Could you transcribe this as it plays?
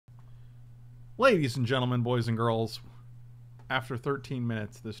Ladies and gentlemen, boys and girls, after 13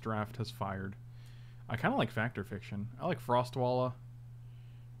 minutes, this draft has fired. I kind of like Factor Fiction. I like Frostwalla.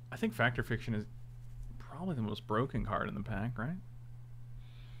 I think Factor Fiction is probably the most broken card in the pack, right?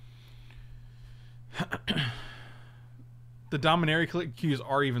 The Dominaria queues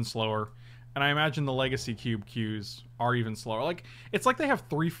are even slower, and I imagine the Legacy Cube queues are even slower. Like, it's like they have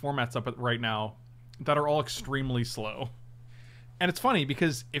 3 formats up right now that are all extremely slow. And it's funny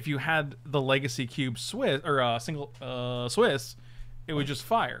because if you had the Legacy Cube Swiss or single Swiss, it would just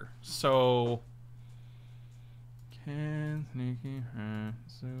fire. So can sneaky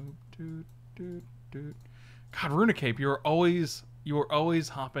God, Runecape, you were always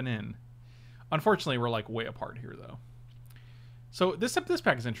hopping in. Unfortunately, we're like way apart here though. So this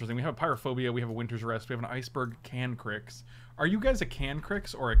pack is interesting. We have a Pyrophobia, we have a Winter's Rest, we have an Iceberg Cancrix. Are you guys a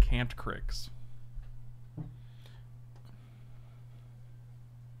Cancrix or a Cantcrix?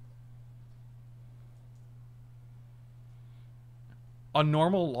 A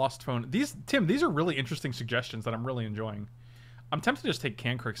normal Lost Phone. Tim, these are really interesting suggestions that I'm really enjoying. I'm tempted to just take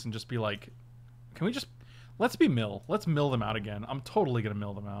Cancrix and just be like, can we just... Let's mill them out again. I'm totally going to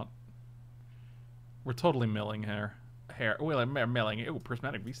mill them out. We're totally milling here. Well, I'm milling. Ooh,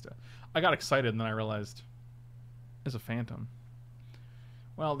 Prismatic Vista. I got excited and then I realized it's a Phantom.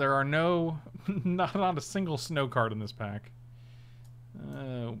 Well, there are not a single snow card in this pack.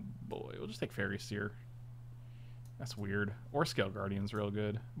 Oh boy, we'll just take Fairy Seer. That's weird. Or Scale Guardian's real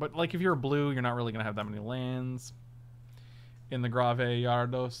good. But, like, if you're a blue, you're not really going to have that many lands in the Grave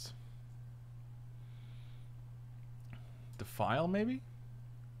Yardos. Defile, maybe?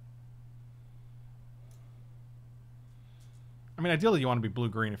 I mean, ideally you want to be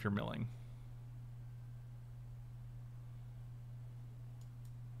blue-green if you're milling.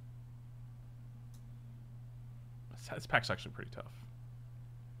 This pack's actually pretty tough.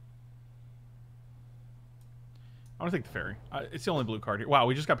 I want to take the Fairy. It's the only blue card here. Wow,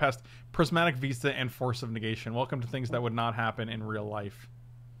 we just got past Prismatic Vista and Force of Negation. Welcome to things that would not happen in real life.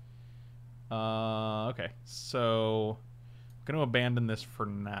 Okay, so I'm going to abandon this for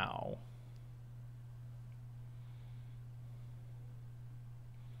now.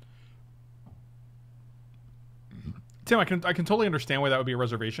 Tim, I can totally understand why that would be a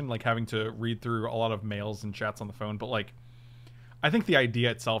reservation, like having to read through a lot of mails and chats on the phone, but like, I think the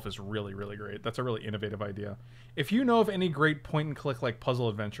idea itself is really, really great. That's a really innovative idea. If you know of any great point-and-click like puzzle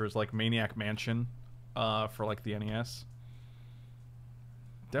adventures like Maniac Mansion for like the NES,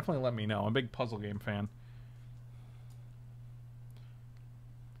 definitely let me know. I'm a big puzzle game fan.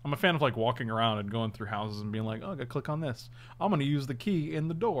 I'm a fan of like walking around and going through houses and being like, oh, I gotta click on this. I'm gonna use the key in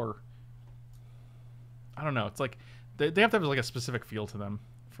the door. I don't know. It's like they have to have like a specific feel to them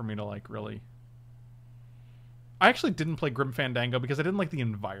for me to like really... I actually didn't play Grim Fandango because I didn't like the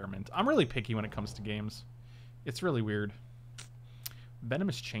environment. I'm really picky when it comes to games. It's really weird.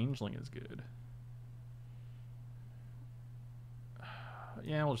 Venomous Changeling is good.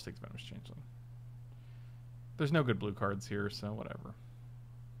 Yeah, we'll just take the Venomous Changeling. There's no good blue cards here, so whatever.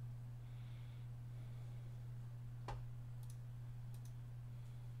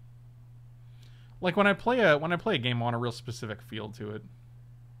 Like when I play a game, I want a real specific feel to it.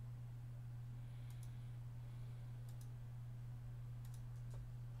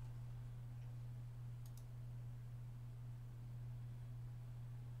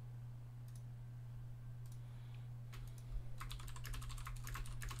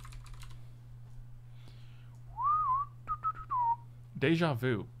 Deja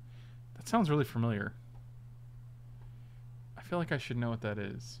Vu. That sounds really familiar. I feel like I should know what that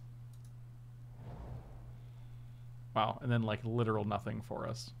is. Wow, and then like literal nothing for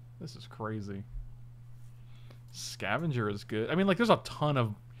us. This is crazy. Scavenger is good. I mean, like there's a ton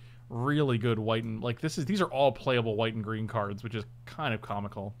of really good white and like these are all playable white and green cards, which is kind of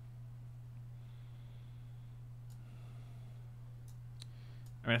comical.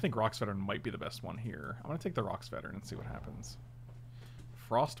 I mean, I think Rock's Veteran might be the best one here. I'm gonna take the Rock's Veteran and see what happens.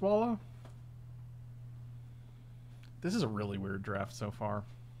 Frostwalla? This is a really weird draft so far.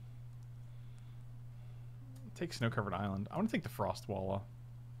 Take Snow-Covered Island. I want to take the Frostwalla.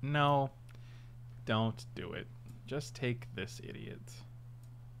 No. Don't do it. Just take this idiot.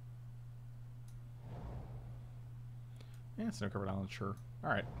 Yeah, Snow-Covered Island, sure.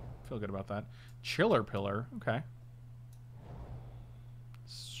 Alright. Feel good about that. Chiller Pillar. Okay.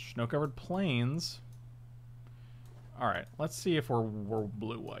 Snow-Covered Plains. Alright, let's see if we're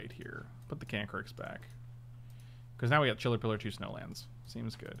blue-white here. Put the Cancrix back. Because now we got Chiller Pillar, 2 Snowlands.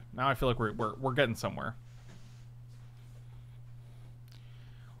 Seems good. Now I feel like we're getting somewhere.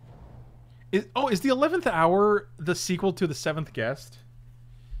 Is the 11th Hour the sequel to The Seventh Guest?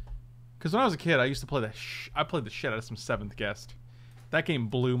 Because when I was a kid, I used to play I played the shit out of some Seventh Guest. That game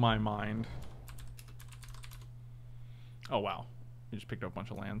blew my mind. Oh, wow. You just picked up a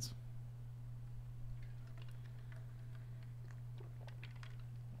bunch of lands.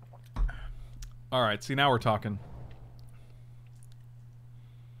 Alright, see, now we're talking.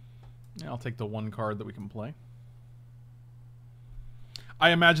 Yeah, I'll take the one card that we can play. I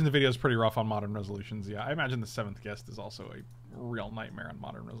imagine the video is pretty rough on Modern Resolutions. Yeah, I imagine the Seventh Guest is also a real nightmare on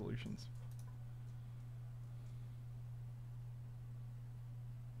Modern Resolutions.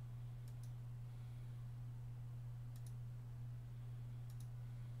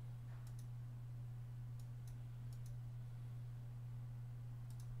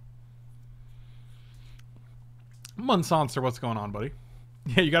 Munsanster, what's going on, buddy?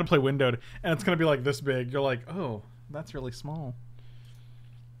 Yeah, you gotta play windowed, and it's gonna be like this big. You're like, oh, that's really small.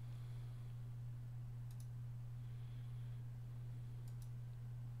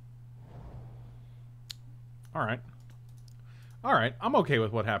 Alright. Alright, I'm okay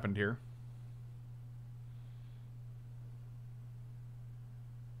with what happened here.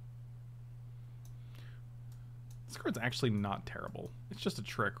 This card's actually not terrible. It's just a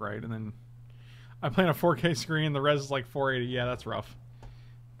trick, right? And then I'm playing a 4K screen, the res is like 480. Yeah, that's rough.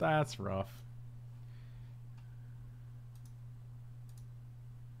 That's rough.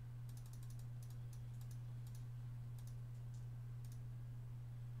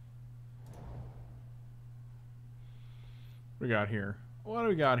 What do we got here? What do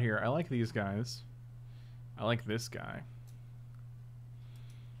we got here? I like these guys. I like this guy.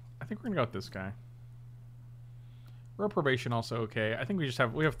 I think we're gonna go with this guy. Reprobation also okay. I think we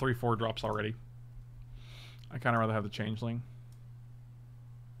have 3/4 drops already. I kind of rather have the Changeling.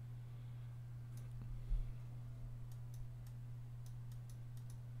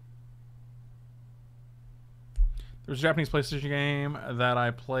 There was a Japanese PlayStation game that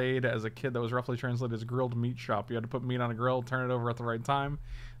I played as a kid that was roughly translated as grilled meat shop. You had to put meat on a grill, turn it over at the right time,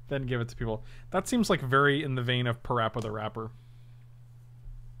 then give it to people. That seems like very in the vein of Parappa the Rapper.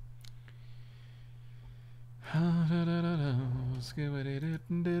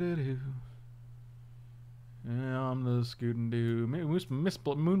 Yeah, I'm the Scootin'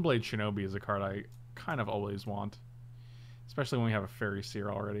 Moonblade Shinobi is a card I kind of always want. Especially when we have a Fairy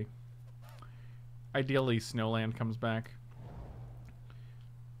Seer already. Ideally, Snowland comes back.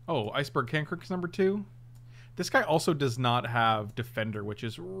 Oh, Iceberg Cancrix #2. This guy also does not have Defender, which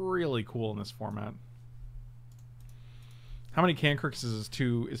is really cool in this format. How many Cancrixes is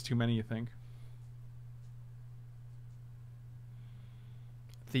too many, you think?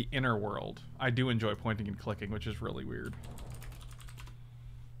 The Inner World. I do enjoy pointing and clicking, which is really weird.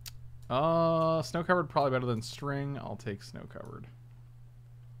 Snow Covered probably better than String. I'll take Snow Covered.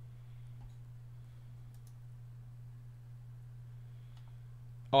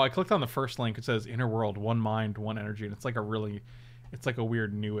 Oh, I clicked on the first link. It says Inner World, 1 mind, 1 energy, and it's like a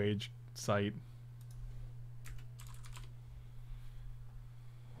weird new age site.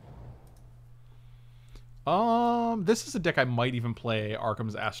 This is a deck I might even play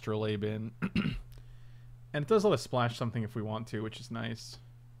Arkham's Astrolabe in. And it does let us splash something if we want to, which is nice.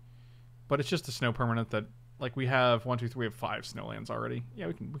 But it's just a snow permanent that, like, we have 1, 2, 3, we have 5 snowlands already. Yeah,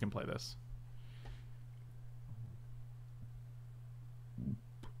 we can play this.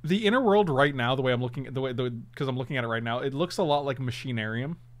 The Inner World right now, the way I'm looking at because I'm looking at it right now, it looks a lot like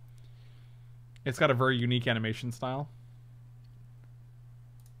Machinarium. It's got a very unique animation style.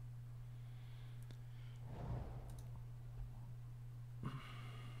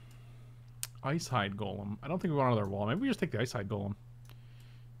 Icehide Golem. I don't think we want another wall. Maybe we just take the Icehide Golem.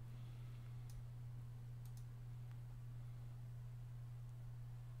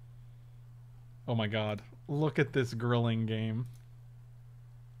 Oh my god. Look at this grilling game.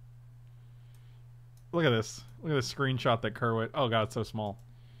 Look at this. Look at this screenshot that Kerwit... Oh god, it's so small.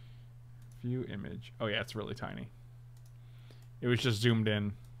 View image. Oh yeah, it's really tiny. It was just zoomed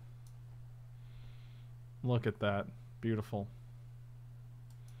in. Look at that. Beautiful.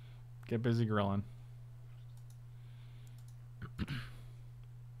 Get busy grilling.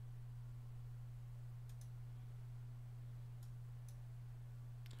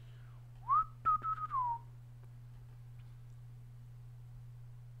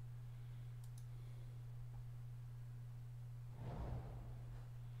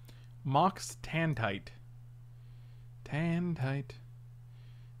 Mox Tantite. Tantite.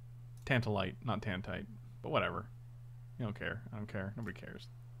 Tantalite, not Tantite. But whatever. You don't care. I don't care. Nobody cares.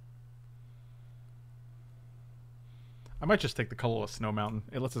 I might just take the colorless Snow Mountain.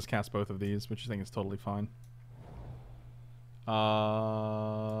 It lets us cast both of these, which I think is totally fine.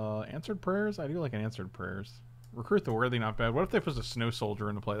 Answered Prayers? I do like an Answered Prayers. Recruit the Worthy, not bad. What if they put a Snow Soldier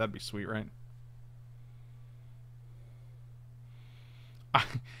into play? That'd be sweet, right?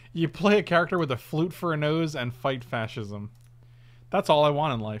 You play a character with a flute for a nose and fight fascism. That's all I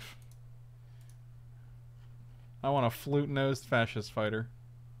want in life. I want a flute-nosed fascist fighter.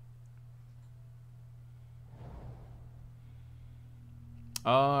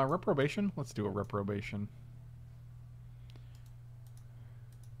 Reprobation? Let's do a reprobation.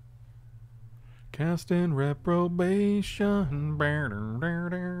 Cast in reprobation.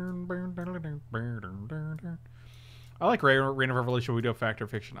 I like Reign of Revelation. We do have Fact or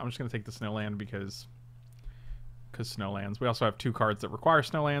Fiction. I'm just going to take the Snowland because Snowlands. We also have 2 cards that require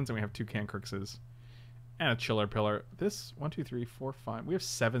Snowlands, and we have 2 Cancrixes. And a Chiller Pillar. This, 1, 2, 3, 4, 5. We have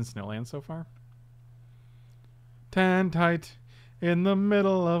 7 Snowlands so far. 10 tight in the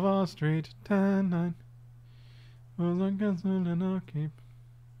middle of our street. 10, 9. I don't know.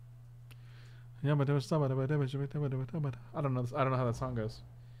 I don't know how that song goes.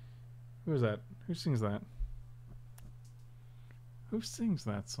 Who is that? Who sings that? Who sings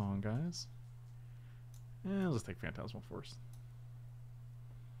that song, guys? I'll just take Phantasmal Force.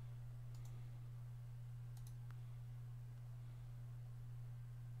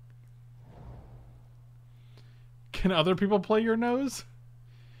 Can other people play your nose?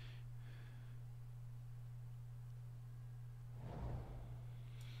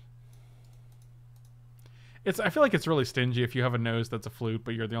 I feel like it's really stingy if you have a nose that's a flute,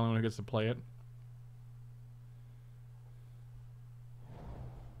 but you're the only one who gets to play it.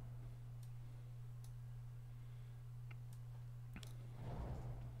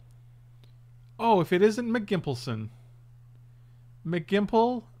 Oh, if it isn't McGimpleson.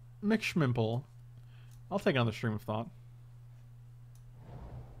 McGimple, McSchmimple. I'll take another stream of thought.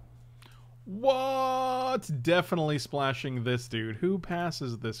 What? Definitely splashing this dude. Who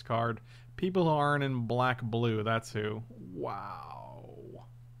passes this card? People who aren't in black blue. That's who. Wow.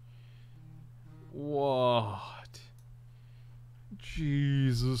 What?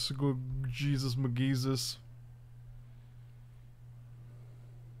 Jesus. Jesus McGeezus.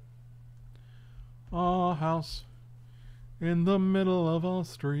 A house in the middle of a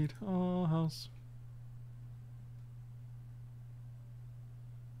street. A house.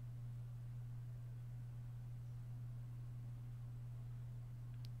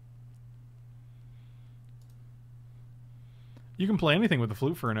 You can play anything with a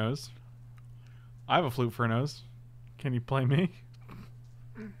flute for a nose. I have a flute for a nose. Can you play me?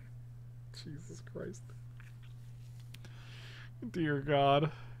 Jesus Christ. Dear God.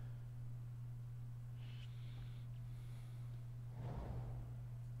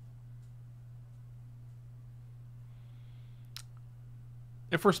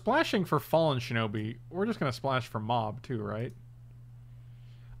 If we're splashing for Fallen Shinobi, we're just going to splash for Mob too, right?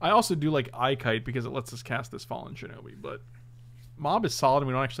 I also do like Eye Kite because it lets us cast this Fallen Shinobi, but Mob is solid and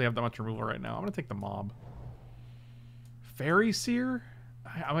we don't actually have that much removal right now. I'm going to take the Mob. Fairy Seer?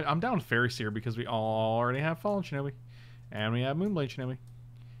 I'm down with Fairy Seer because we already have Fallen Shinobi. And we have Moonblade Shinobi.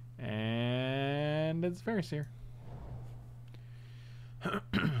 And it's Fairy Seer.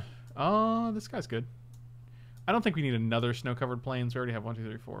 This guy's good. I don't think we need another snow-covered plains. We already have 1, 2,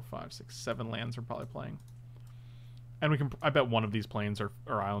 3, 4, 5, 6, 7 lands we're probably playing. And we can. I bet one of these plains or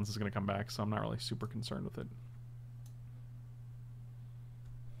islands is going to come back, so I'm not really super concerned with it.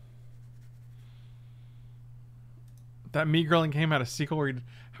 That Me Grilling game had a sequel where you...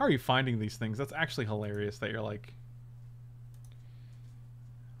 How are you finding these things? That's actually hilarious that you're like...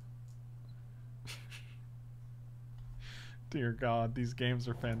 Dear God, these games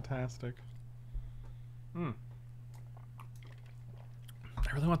are fantastic. I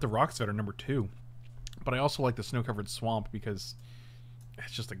really want the Rock Sweater number 2. But I also like the Snow-Covered Swamp because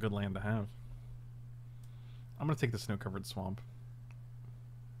it's just a good land to have. I'm going to take the Snow-Covered Swamp.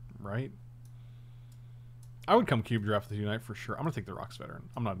 Right? I would come cube draft the Unite for sure. I'm going to take the Rock Sweater.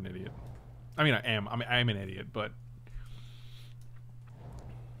 I'm not an idiot. I mean, I am. I am an idiot, but...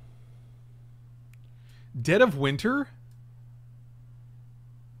 Dead of Winter?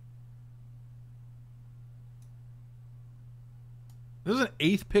 This is an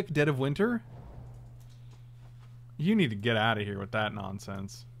 8th pick Dead of Winter? You need to get out of here with that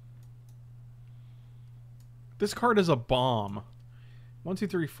nonsense. This card is a bomb. 1, 2,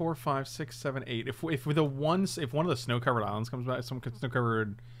 3, 4, 5, 6, 7, 8. If one of the snow-covered islands comes back, some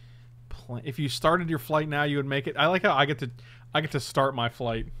snow-covered... If you started your flight now, you would make it. I like how I get to start my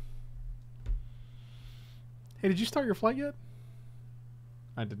flight. Hey, did you start your flight yet?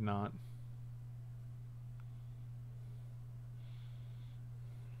 I did not.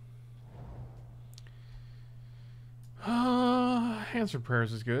 Answered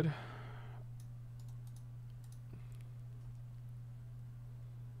Prayers is good.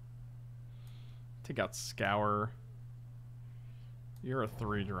 Take out Scour. You're a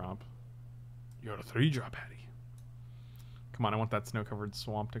 3-drop. You're a 3-drop, Hattie. Come on, I want that snow-covered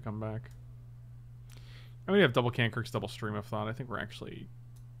swamp to come back. I mean, we have double Cancrux, double Stream of Thought. I think we're actually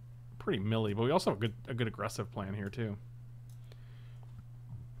pretty milly, but we also have a good aggressive plan here, too.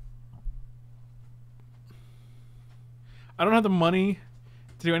 I don't have the money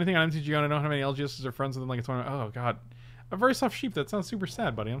to do anything on MTG, and I don't have any LGSs or friends within like a tournament. Oh, God. A very soft sheep. That sounds super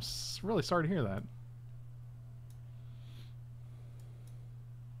sad, buddy. I'm really sorry to hear that.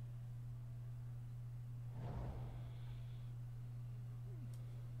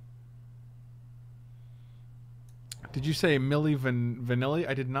 Did you say Milli Vanilli?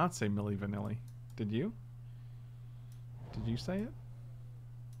 I did not say Milli Vanilli. Did you? Did you say it?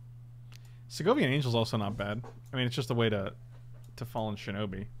 Segovian Angel's also not bad. I mean, it's just a way to Fallen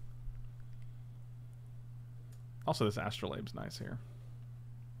Shinobi. Also, this Astrolabe's nice here.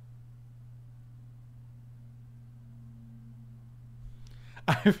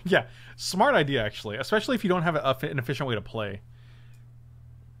 Yeah, smart idea, actually. Especially if you don't have an efficient way to play.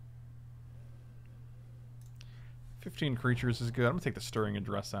 15 creatures is good. I'm going to take the Stirring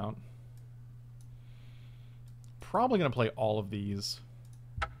Address out. Probably going to play all of these.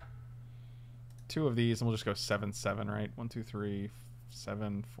 2 of these, and we'll just go 7/7, right? 1, 2, 3,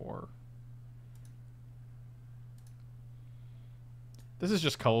 7, 4. This is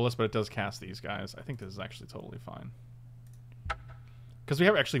just colorless, but it does cast these guys. I think this is actually totally fine. Because we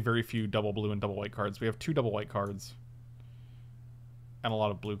have actually very few double blue and double white cards. We have 2 double white cards. And a lot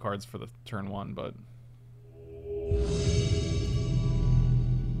of blue cards for the turn 1, but...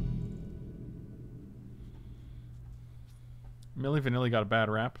 Milli Vanilli got a bad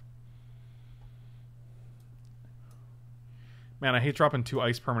rap. Man, I hate dropping 2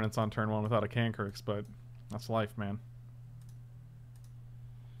 ice permanents on turn 1 without a Cancrux, but that's life, man.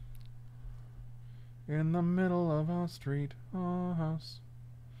 In the middle of our street, our house,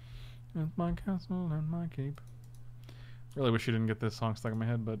 with my castle and my cape. Really wish you didn't get this song stuck in my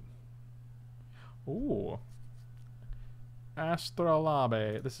head, but... Ooh.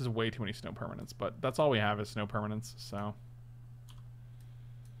 Astrolabe. This is way too many snow permanents, but that's all we have is snow permanents, so...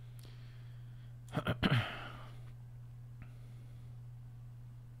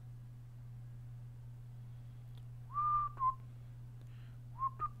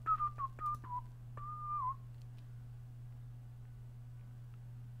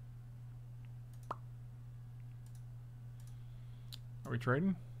 Are we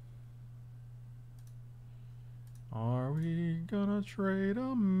trading? Are we gonna trade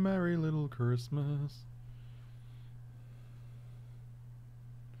a merry little Christmas?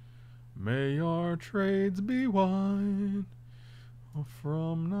 May our trades be wide.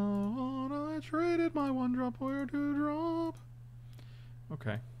 From now on, I traded my 1-drop for your 2-drop.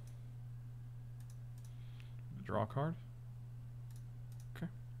 Okay. Draw a card. Okay.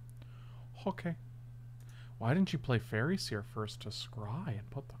 Okay. Why didn't you play Fairy Seer first to scry and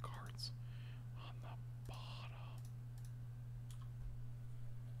put the cards on the bottom?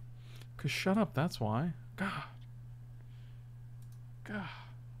 Cause shut up, that's why. God. God.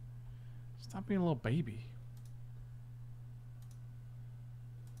 Stop being a little baby.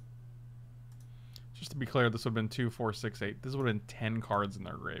 Just to be clear, this would have been 2, 4, 6, 8. This would have been 10 cards in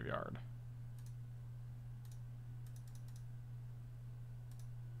their graveyard.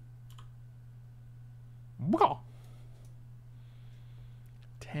 Wow.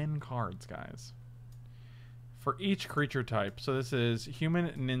 10 cards, guys. For each creature type. So this is human,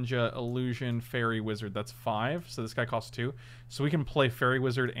 ninja, illusion, fairy, wizard. That's 5. So this guy costs 2. So we can play fairy,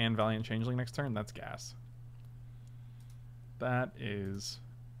 wizard, and valiant changeling next turn. That's gas. That is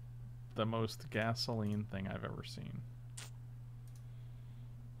the most gasoline thing I've ever seen.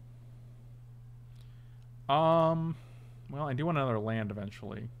 Well, I do want another land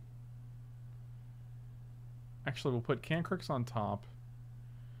eventually. Actually, we'll put Cancrux on top.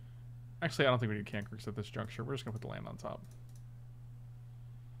 Actually, I don't think we need Cancrux at this juncture. We're just going to put the land on top.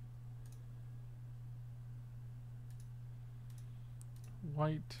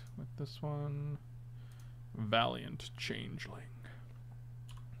 White with this one. Valiant Changeling.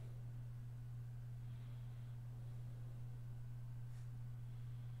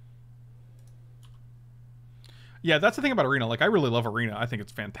 Yeah, that's the thing about Arena. Like, I really love Arena. I think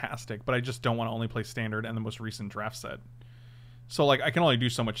it's fantastic, but I just don't want to only play Standard and the most recent draft set. So, like, I can only do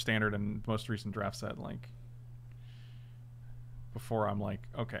so much Standard and the most recent draft set, like, before I'm like,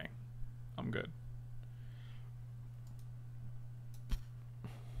 okay, I'm good.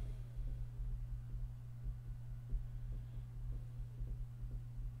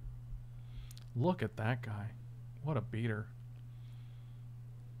 Look at that guy. What a beater.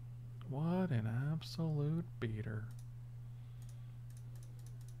 What an absolute beater.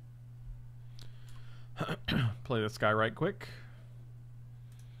 Play this guy right quick.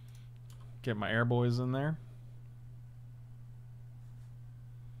 Get my air boys in there.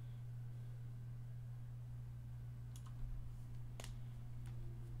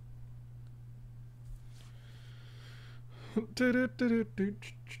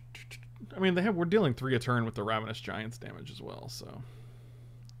 I mean, we're dealing 3 a turn with the Ravenous Giants damage as well, so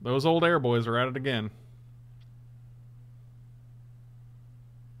those old air boys are at it again.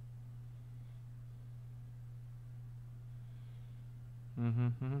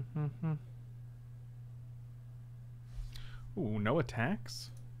 Ooh, no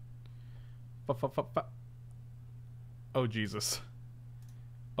attacks? Oh, Jesus.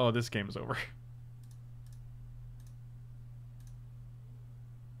 Oh, this game's over.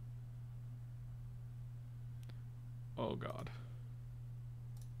 Oh, God.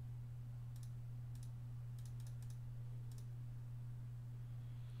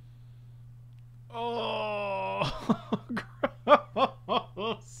 Oh,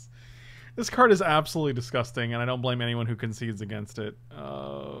 gross. This card is absolutely disgusting, and I don't blame anyone who concedes against it.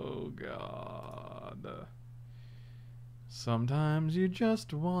 Oh, God. Sometimes you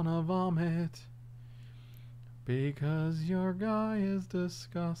just wanna vomit because your guy is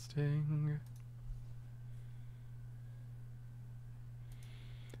disgusting.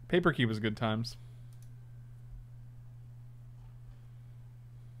 Paper Cube is good times.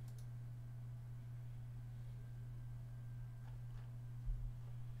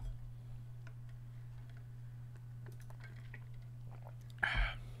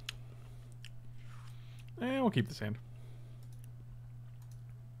 We'll keep this hand.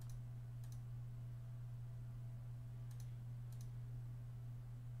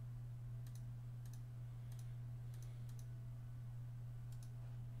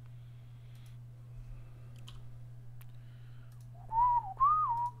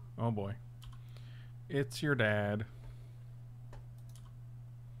 Oh boy. It's your dad.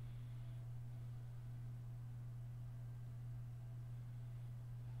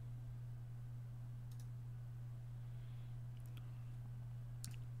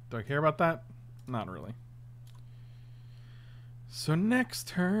 Do I care about that? Not really. So next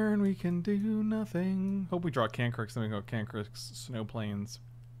turn we can do nothing. Hope we draw Cancrix, then we go Cancrix, Snow Plains.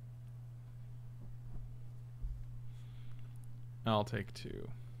 I'll take 2.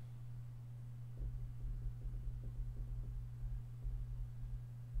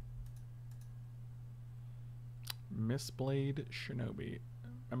 Mistblade Shinobi.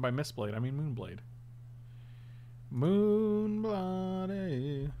 And by Mistblade, I mean Moonblade. Moonblade.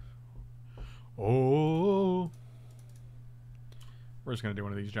 Oh. We're just gonna do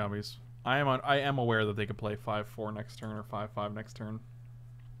one of these jobbies. I am aware that they could play 5-4 next turn or 5-5 next turn.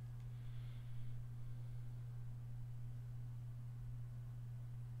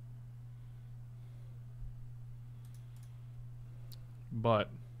 But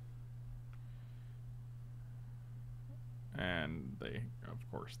and they, of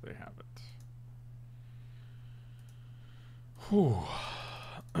course, they have it. Whew.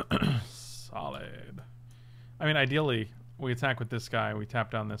 Solid. I mean, ideally, we attack with this guy, we tap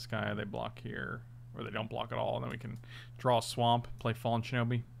down this guy, they block here, or they don't block at all, and then we can draw a swamp, play Fallen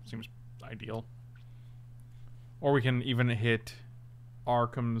Shinobi. Seems ideal. Or we can even hit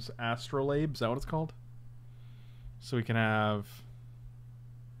Arkham's Astrolabe. Is that what it's called? So we can have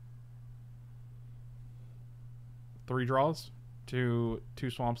 3 draws, two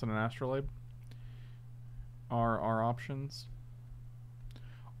swamps and an Astrolabe are our options.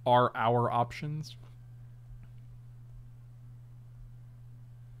 Are our options.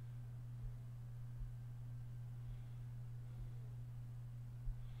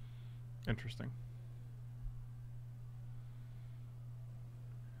 Interesting.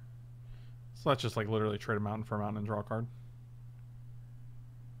 So let's just like literally trade a mountain for a mountain and draw a card.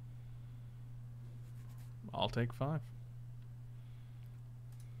 I'll take 5.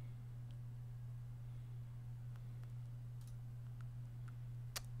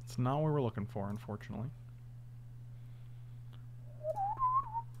 It's not what we're looking for, unfortunately.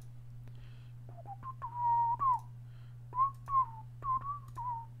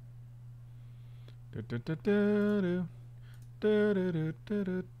 Put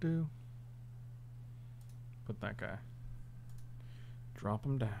that guy. Drop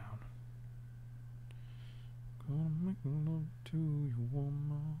him down. Gonna make love to you,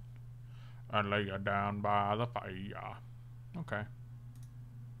 woman, and lay you down by the fire. Okay.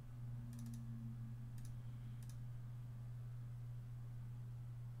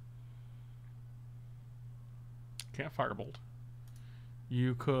 Can't firebolt.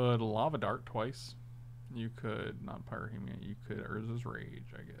 You could Lava Dart twice. You could not Pyrrhemia. You could Urza's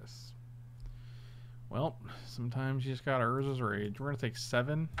Rage, I guess. Well, sometimes you just got Urza's Rage. We're going to take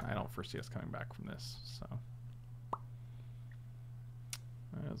 7. I don't foresee us coming back from this, so.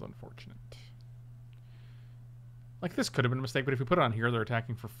 That is unfortunate. Like, this could have been a mistake, but if we put it on here, they're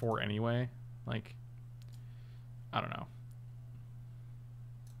attacking for 4 anyway. Like, I don't know.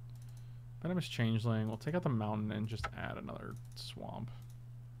 Venomous Changeling. We'll take out the mountain and just add another swamp.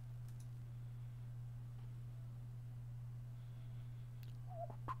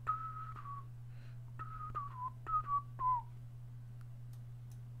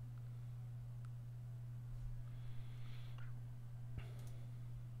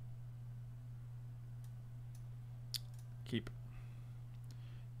 Keep.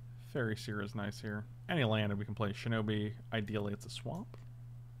 Fairy Seer is nice here. Any land, and we can play Shinobi. Ideally, it's a swamp.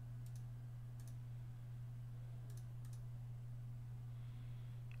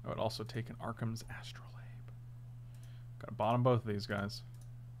 I would also take an Arkham's Astrolabe. Gotta bottom both of these guys.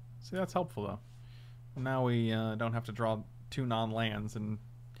 See, that's helpful, though. Now we don't have to draw 2 non-lands and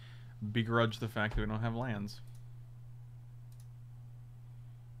begrudge the fact that we don't have lands.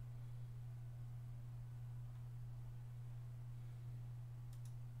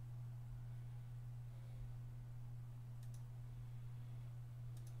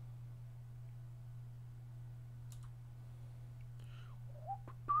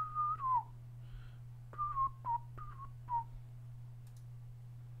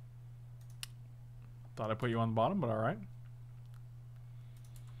 Thought I put you on the bottom, but alright.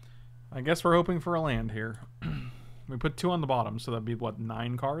 I guess we're hoping for a land here. We put 2 on the bottom, so that'd be, what,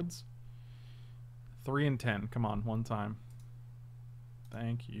 9 cards? 3 and 10. Come on, one time.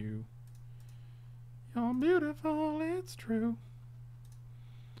 Thank you. You're beautiful, it's true.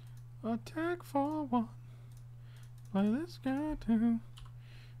 Attack for 1. Play this guy too.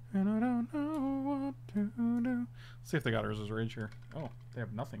 And I don't know what to do. Let's see if they got Urza's Rage here. Oh, they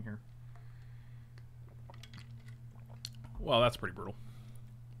have nothing here. Well, that's pretty brutal.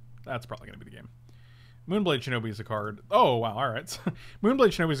 That's probably going to be the game. Moonblade Shinobi is a card. Oh, wow, alright. Moonblade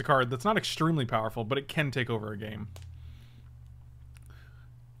Shinobi is a card that's not extremely powerful, but it can take over a game.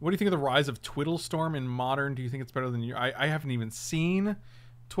 What do you think of the rise of Twiddlestorm in Modern? Do you think it's better than you? I haven't even seen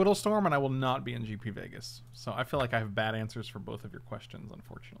Twiddlestorm, and I will not be in GP Vegas. So I feel like I have bad answers for both of your questions,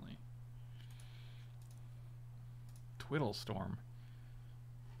 unfortunately. Twiddlestorm.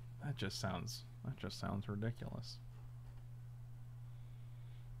 That just sounds ridiculous.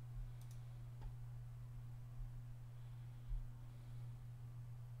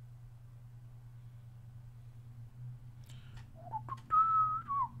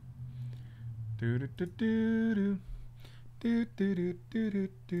 Do do do do do do do do do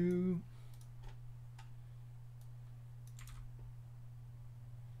do.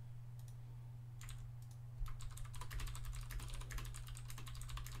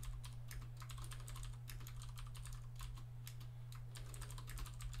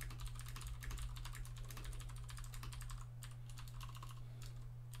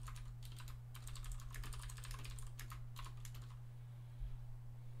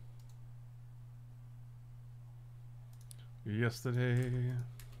 Yesterday.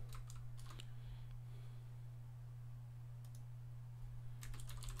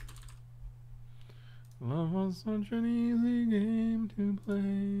 Love was such an easy game to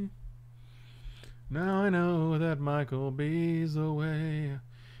play. Now I know that Michael B's away.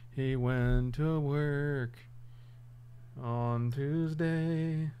 He went to work on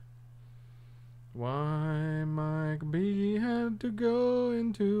Tuesday. Why Mike B had to go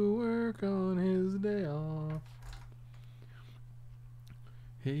into work on his day off.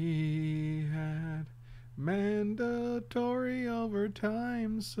 He had mandatory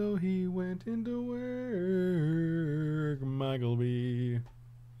overtime, so he went into work, Michael B.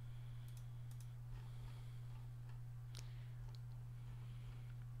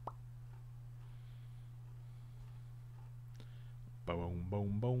 Boom,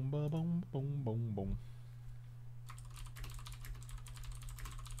 boom, boom, boom, boom, boom, boom, boom.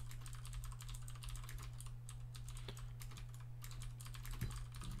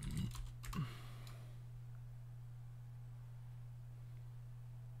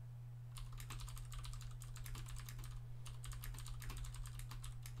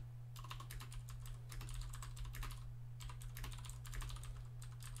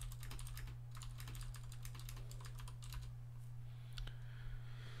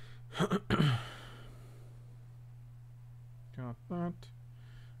 Got that.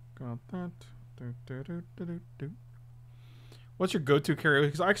 Got that. Do, do, do, do, do, do. What's your go-to karaoke?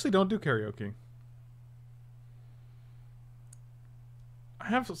 Because I actually don't do karaoke.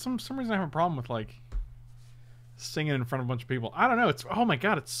 have some reason I have a problem with like singing in front of a bunch of people. I don't know. It's oh my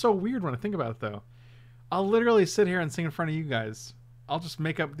god, it's so weird when I think about it though. I'll literally sit here and sing in front of you guys. I'll just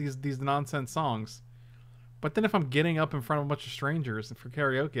make up these nonsense songs. But then if I'm getting up in front of a bunch of strangers for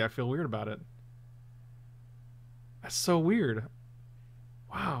karaoke, I feel weird about it. That's so weird.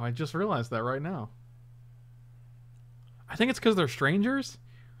 Wow, I just realized that right now. I think it's because they're strangers.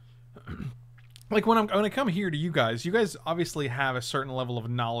 Like when I come here to you guys obviously have a certain level of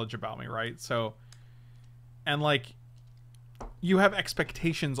knowledge about me, right? So, and like, you have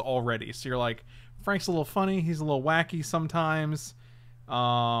expectations already. So you're like, Frank's a little funny. He's a little wacky sometimes.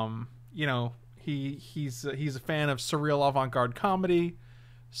 You know, he's a fan of surreal avant-garde comedy.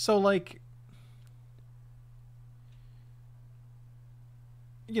 So like,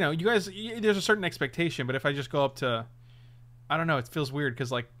 you know, you guys, there's a certain expectation. But if I just go up to, I don't know, it feels weird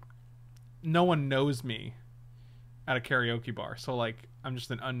because like, no one knows me at a karaoke bar. So like, I'm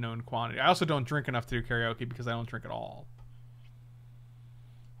just an unknown quantity. I also don't drink enough to do karaoke because I don't drink at all.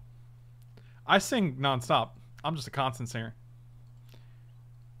 I sing nonstop. I'm just a constant singer.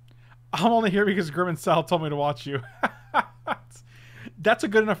 I'm only here because Grim and Sal told me to watch you. That's a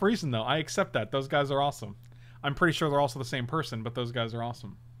good enough reason though. I accept that. Those guys are awesome. I'm pretty sure they're also the same person, but those guys are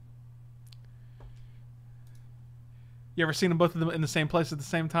awesome. You ever seen them both of them in the same place at the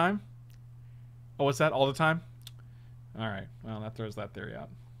same time? Oh, what's that? All the time? Alright. Well, that throws that theory out.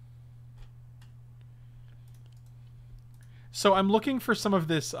 So I'm looking for some of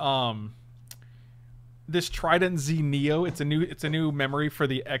this this Trident Z Neo. It's a new memory for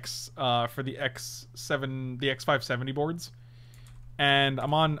the X7 the X570 boards. And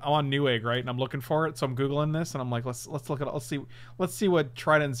I'm on Newegg, right? And I'm looking for it. So I'm Googling this and I'm like, let's look at it. Let's see what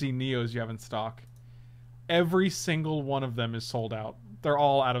Trident Z Neos you have in stock. Every single one of them is sold out. They're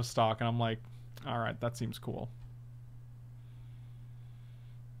all out of stock and I'm like, all right, that seems cool.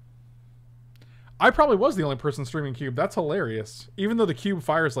 I probably was the only person streaming Cube. That's hilarious. Even though the Cube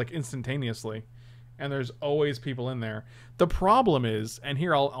fires like instantaneously. And there's always people in there. The problem is, and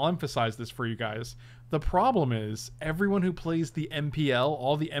here I'll emphasize this for you guys. The problem is, everyone who plays the MPL,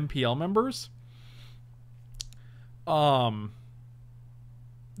 all the MPL members,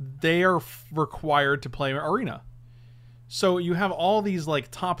 they are required to play Arena. So you have all these like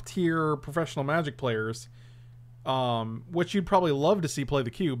top tier professional Magic players, which you'd probably love to see play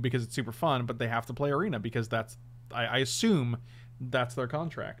the Cube because it's super fun, but they have to play Arena because that's, I assume that's their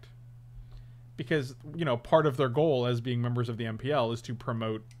contract. Because, you know, part of their goal as being members of the MPL is to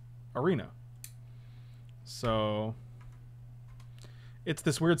promote Arena. So it's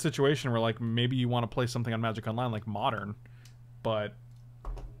this weird situation where like maybe you want to play something on Magic Online like Modern, but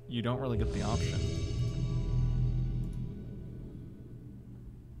you don't really get the option.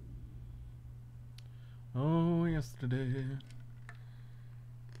 Oh, yesterday.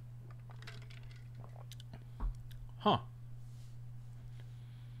 Huh.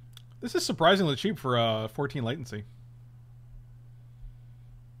 This is surprisingly cheap for 14 latency.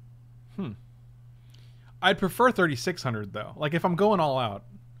 I'd prefer 3600 though. Like if I'm going all out,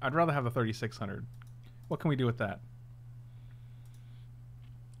 I'd rather have the 3600. What can we do with that?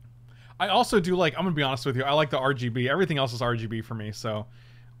 I also do like, I'm gonna be honest with you, I like the RGB. Everything else is RGB for me, so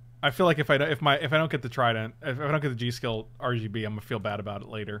I feel like if I don't get the Trident, if I don't get the G-Skill RGB, I'm gonna feel bad about it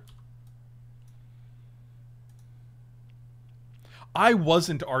later. I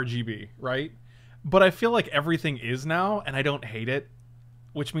wasn't RGB, right? But I feel like everything is now, and I don't hate it,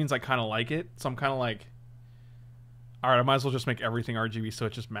 which means I kind of like it. So I'm kind of like, all right, I might as well just make everything RGB so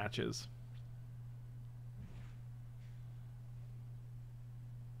it just matches.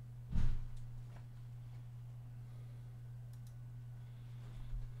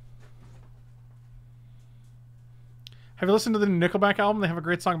 Have you listened to the Nickelback album? They have a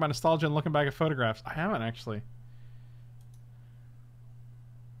great song about nostalgia and looking back at photographs. I haven't, actually.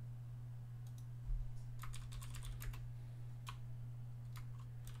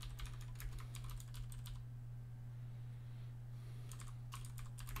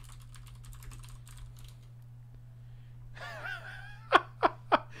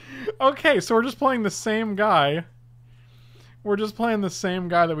 Okay, so we're just playing the same guy. We're just playing the same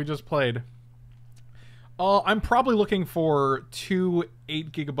guy that we just played. I'm probably looking for 4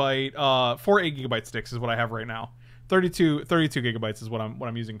 8 gigabyte sticks is what I have right now. 32 gigabytes is what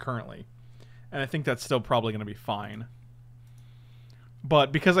I'm using currently. And I think that's still probably going to be fine.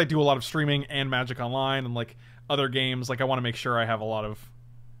 But because I do a lot of streaming and Magic Online and like other games, like I want to make sure I have a lot of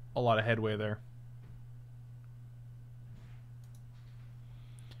headway there.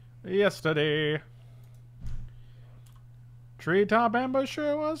 Yesterday, treetop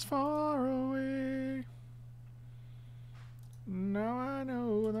ambusher was far away. Now I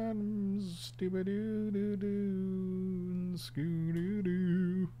know that I'm stupid doo doo doo scoo doo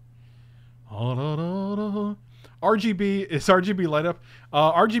doo. RGB is RGB light up.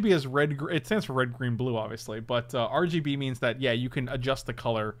 RGB is red. It stands for red, green, blue, obviously. But RGB means that yeah, you can adjust the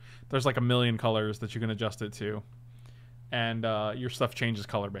color. There's like a million colors that you can adjust it to, and your stuff changes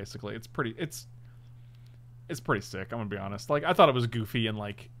color basically. It's pretty sick. I'm gonna be honest. Like I thought it was goofy and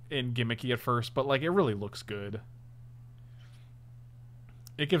gimmicky at first, but like it really looks good.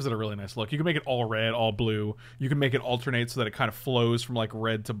 It gives it a really nice look. You can make it all red, all blue. You can make it alternate so that it kind of flows from like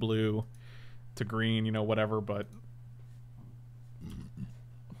red to blue to green, you know, whatever, but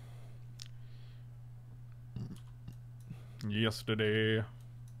yesterday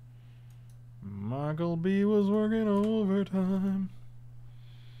Michael B was working overtime.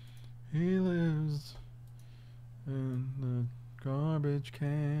 He lives in the garbage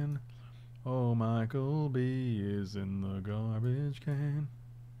can. Oh, Michael B is in the garbage can.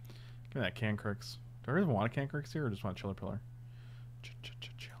 Give me that can cricks. Do I really want a can cricks here or just want a chiller pillar?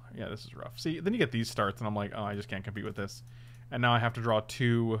 Chiller. Yeah, this is rough. See, then you get these starts and I'm like, oh, I just can't compete with this. And now I have to draw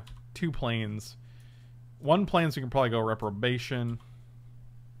two planes. One plane so we can probably go reprobation.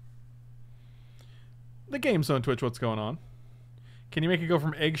 The game zone Twitch, what's going on? Can you make it go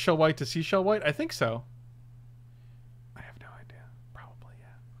from eggshell white to seashell white? I think so. I have no idea. Probably,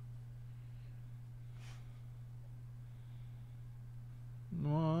 yeah.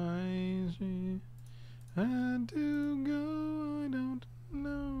 Why she had to go, I don't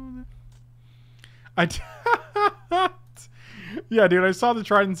know. Yeah, dude, I saw the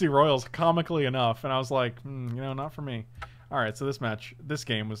Trident Sea Royals comically enough, and I was like, you know, not for me. All right, so this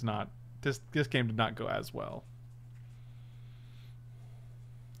game was not, this game did not go as well.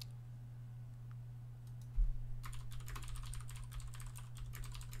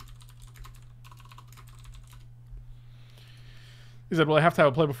 He said, well, I have to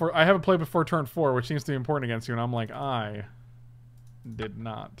have a play before, I have a play before turn 4, which seems to be important against you, and I'm like, I did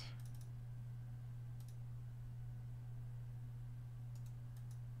not.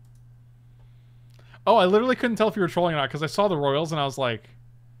 Oh, I literally couldn't tell if you were trolling or not because I saw the Royals and I was like,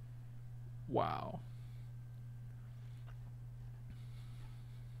 wow.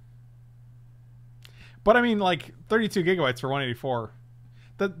 But I mean, like 32 gigabytes for 184.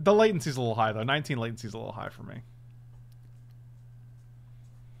 The latency's a little high though. 19 latency's a little high for me.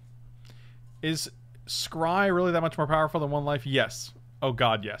 Is Scry really that much more powerful than One Life? Yes. Oh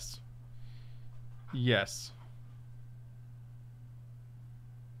god, yes. Yes.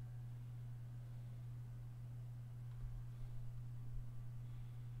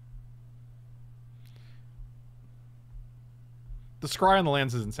 The scry on the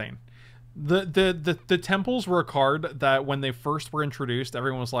lands is insane. The temples were a card that when they first were introduced,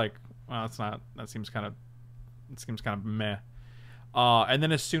 everyone was like, well, that's not, that seems kind of meh. And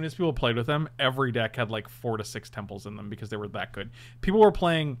then as soon as people played with them, every deck had like 4 to 6 temples in them because they were that good. People were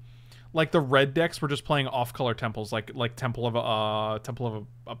playing, like the red decks were just playing off-color temples, like Temple of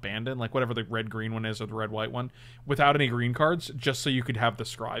Abandon, like whatever the red-green one is or the red-white one, without any green cards, just so you could have the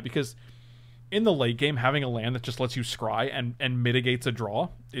scry. Because in the late game, having a land that just lets you scry and mitigates a draw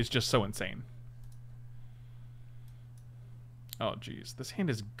is just so insane. Oh, geez. This hand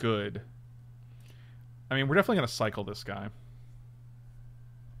is good. I mean, we're definitely going to cycle this guy.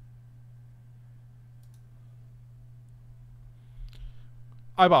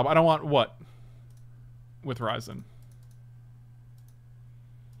 Bob, I don't want what? With Ryzen.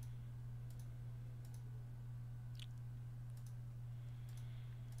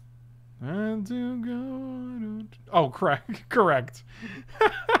 And to go. Oh, correct. Correct.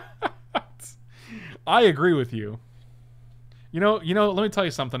 I agree with you. You know, let me tell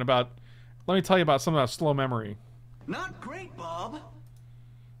you something about something about slow memory. Not great, Bob.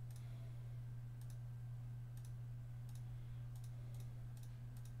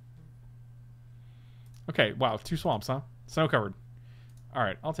 Okay, wow, 2 swamps, huh? Snow covered. All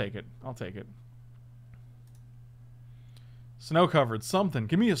right, I'll take it. I'll take it. Snow covered something.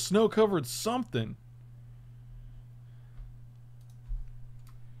 Give me a snow covered something.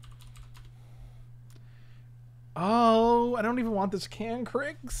 Oh, I don't even want this can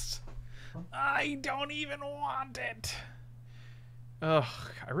Criggs. I don't even want it. Ugh,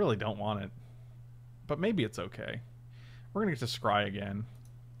 I really don't want it. But maybe it's okay. We're gonna get to scry again.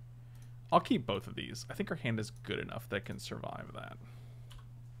 I'll keep both of these. I think our hand is good enough that can survive that.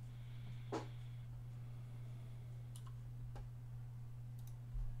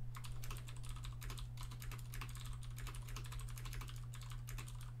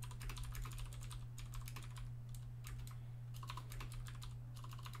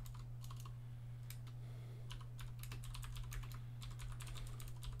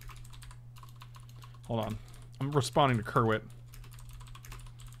 Hold on. I'm responding to Kerwit.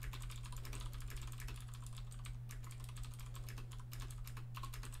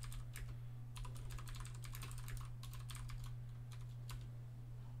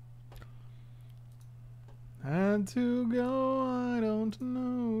 Had to go, I don't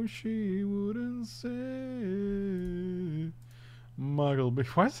know, she wouldn't say. Muggle,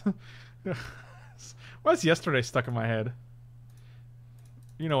 why's yesterday stuck in my head?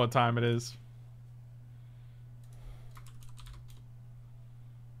 You know what time it is.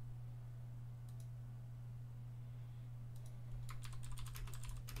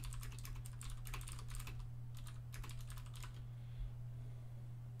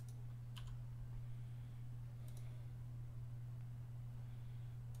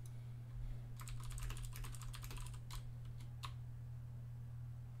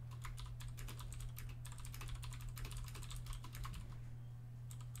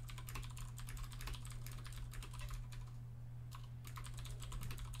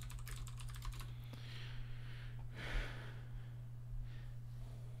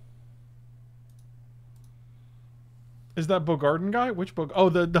 Is that Bogarden guy? Which Bog? Oh,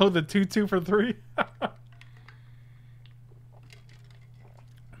 the 2-2 for 3.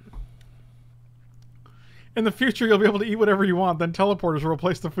 In the future, you'll be able to eat whatever you want. Then teleporters will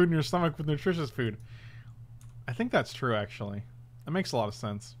replace the food in your stomach with nutritious food. I think that's true, actually. That makes a lot of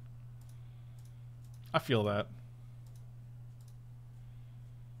sense. I feel that.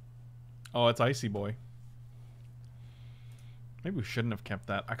 Oh, it's Icy Boy. Maybe we shouldn't have kept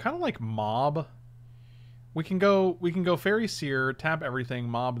that. I kind of like Mob. We can go Fairy Seer, tap everything,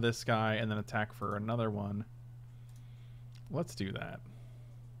 mob this guy, and then attack for another one. Let's do that.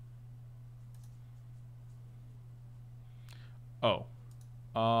 Oh.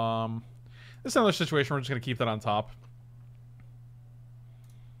 This is another situation. We're just going to keep that on top.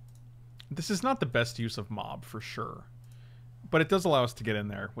 This is not the best use of mob, for sure. But it does allow us to get in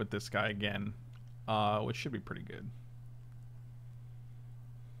there with this guy again, which should be pretty good.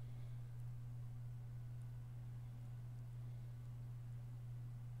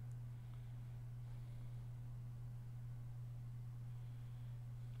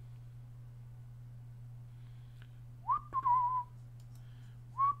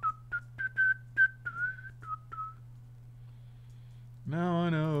 Now I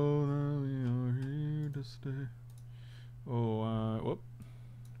know that we are here to stay. Oh, whoop.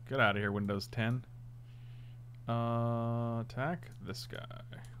 Get out of here, Windows 10. Attack this guy.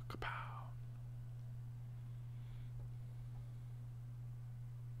 Kapow.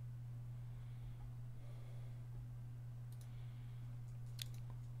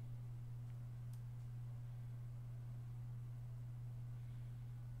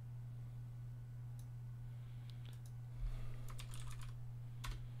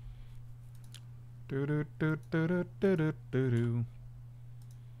 Do do do do do do do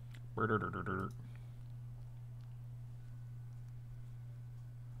do do.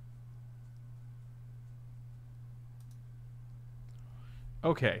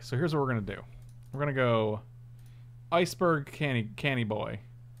 Okay, so here's what we're gonna do. We're gonna go Iceberg Canny Boy.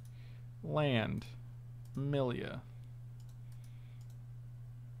 Land. Milia.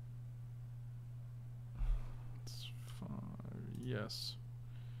 It's fine. Yes.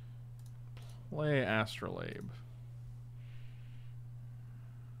 Play Astrolabe.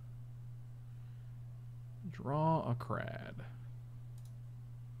 Draw a Crad.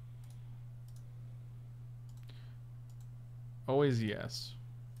 Always yes.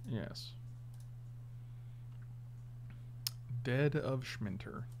 Yes. Dead of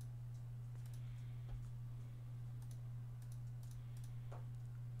Schminter.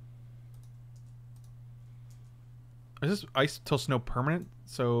 Is this ice till snow permanent?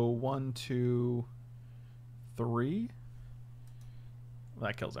 So 1, 2, 3.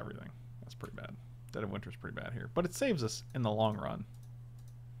 That kills everything. That's pretty bad. Dead of Winter's pretty bad here, but it saves us in the long run.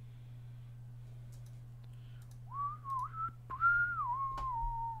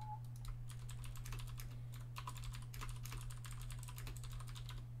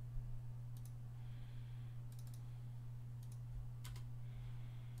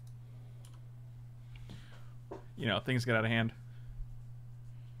 You know, things get out of hand.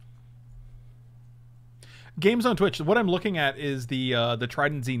 Games on Twitch. What I'm looking at is the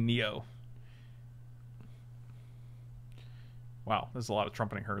Trident Z Neo. Wow, there's a lot of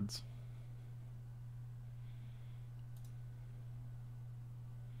trumpeting herds.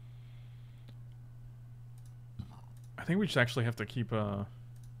 I think we just actually have to keep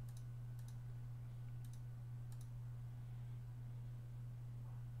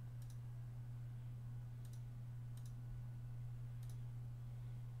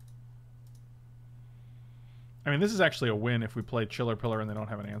I mean, this is actually a win if we play Chiller Pillar and they don't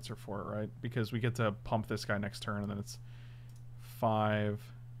have an answer for it, right? Because we get to pump this guy next turn, and then it's 5,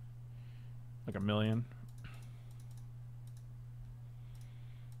 like 1,000,000.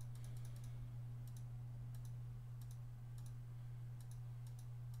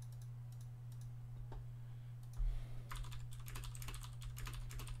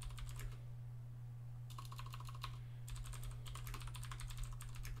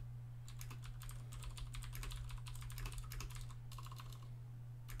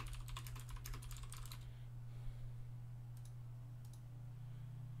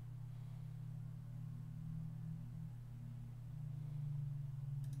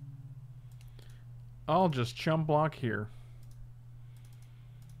 I'll just chum block here.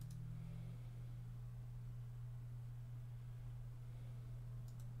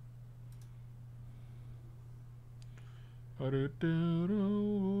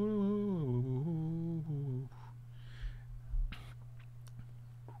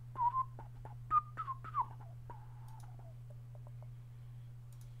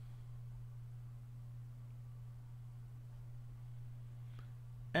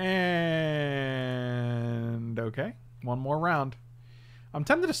 And okay, one more round. I'm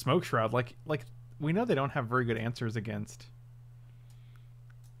tempted to Smoke Shroud. Like we know they don't have very good answers against.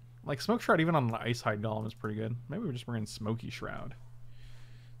 Like Smoke Shroud, even on an Ice Hide Golem, is pretty good. Maybe we just bring in Smoky Shroud.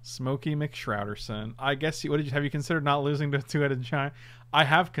 Smoky McShrouderson. I guess have you considered not losing to Two-Headed Giant? I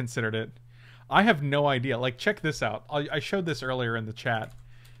have considered it. I have no idea. Like, check this out. I showed this earlier in the chat,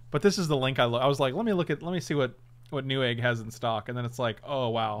 but this is the link I was like, let me see what Newegg has in stock, and then it's like, oh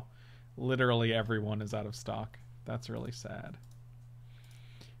wow, literally everyone is out of stock. That's really sad.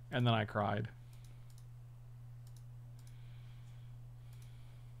 And then I cried.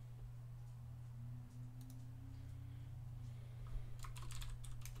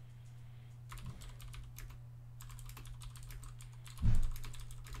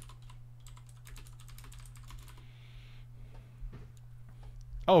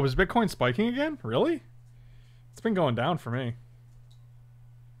 Oh, is Bitcoin spiking again? Really? It's been going down for me.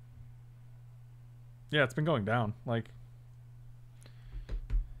 Yeah, it's been going down. Like,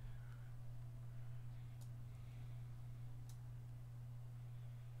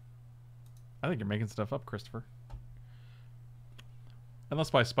 I think you're making stuff up, Christopher.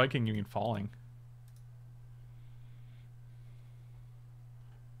 Unless by spiking you mean falling.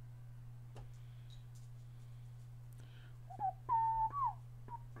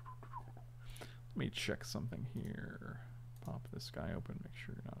 Let me check something here. Pop this guy open, make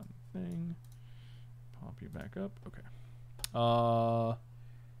sure you're not on the thing. Pop you back up. Okay.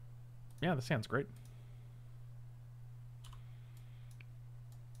 Yeah, this hand's great.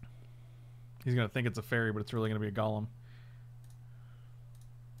 He's gonna think it's a fairy, but it's really gonna be a golem.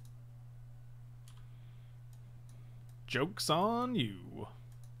 Joke's on you.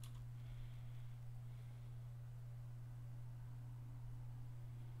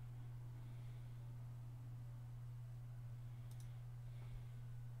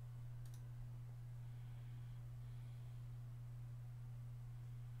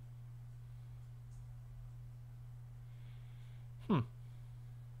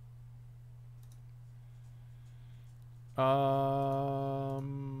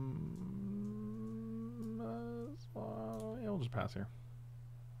 Yeah, we'll just pass here.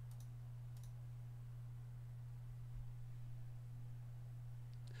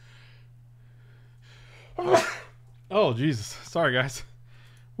 Oh, Jesus. Sorry, guys.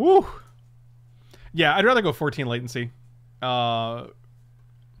 Woo! Yeah, I'd rather go 14 latency. I'd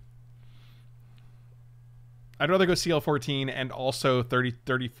rather go CL14 and also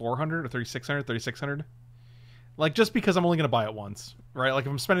 3400 or 3600, 3600. Like, just because I'm only going to buy it once, right? Like,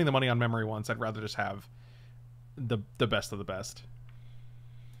 if I'm spending the money on memory once, I'd rather just have the best of the best.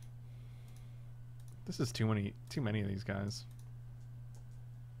 This is too many of these guys.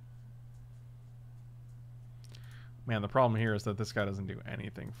 Man, the problem here is that this guy doesn't do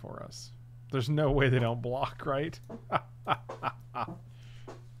anything for us. There's no way they don't block, right?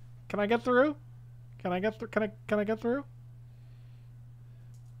 Can I get through? Can I get through? Can I get through?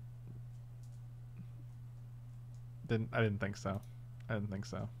 I didn't think so. I didn't think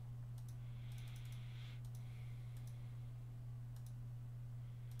so.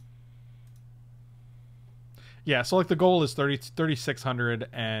 Yeah, so like the goal is 3600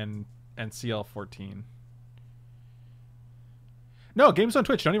 and CL14. No, games on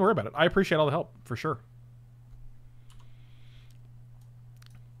Twitch. Don't even worry about it. I appreciate all the help for sure.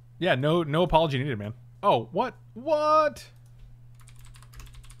 Yeah, no apology needed, man. Oh, what? What?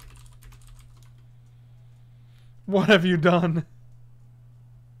 What have you done?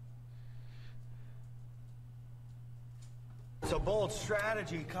 bold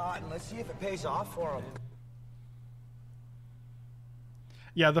strategy, Cotton. Let's see if it pays off for him.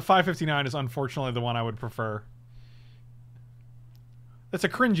 Yeah, the 559 is unfortunately the one I would prefer. It's a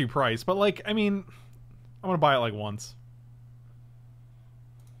cringy price, but like, I mean, I'm gonna buy it like once.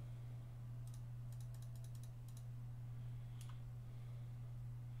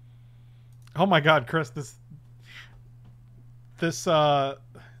 Oh my God, Chris, this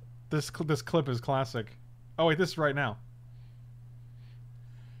clip is classic. Oh wait, this is right now.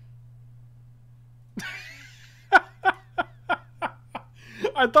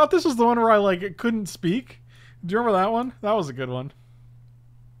 I thought this was the one where I like couldn't speak. Do you remember that one? That was a good one.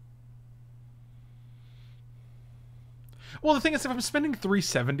 Well, the thing is, if I'm spending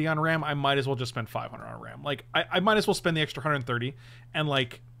 $370 on RAM, I might as well just spend $500 on RAM. Like, I might as well spend the extra $130 and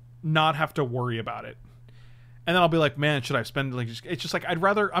like not have to worry about it. And then I'll be like, man, should I spend like? It's just like I'd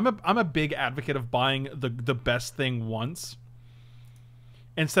rather. I'm a big advocate of buying the best thing once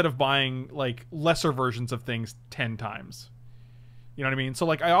instead of buying like lesser versions of things 10 times. You know what I mean? So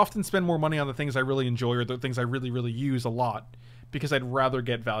like, I often spend more money on the things I really enjoy or the things I really, really use a lot because I'd rather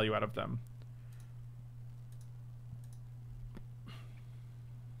get value out of them.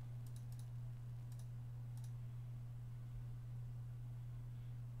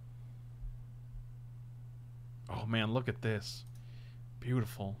 Oh man, look at this.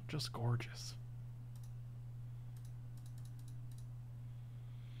 Beautiful. Just gorgeous.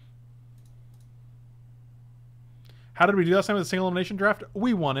 How did we do last time with the single elimination draft?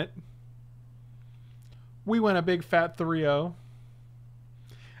 We won it. We went a big fat 3-0.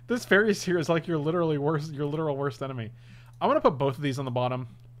 This Fairies here is like your literal worst enemy. I'm gonna put both of these on the bottom.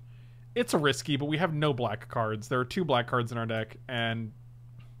 It's risky, but we have no black cards. There are 2 black cards in our deck, and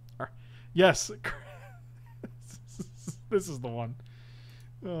yes. This is the one.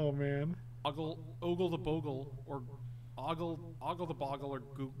 Oh man. Ogle the Bogle, or Ogle the Boggle, or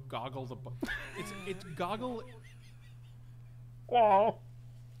Goggle the it's Goggle. Wow.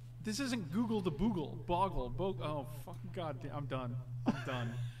 This isn't Google the Boogle. Boggle. Oh fucking god damn, I'm done. I'm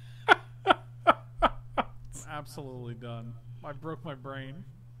done. I'm absolutely done. I broke my brain.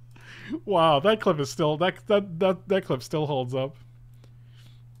 Wow, that clip is still that clip still holds up.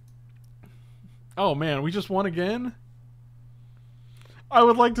 Oh man, we just won again? I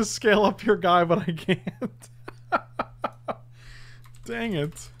would like to scale up your guy, but I can't. Dang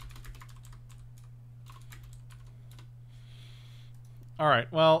it. Alright,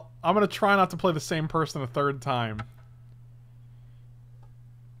 well, I'm going to try not to play the same person a third time.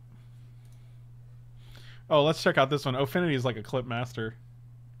 Oh, let's check out this one. Ofinity is like a clip master.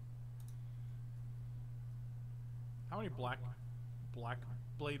 How many black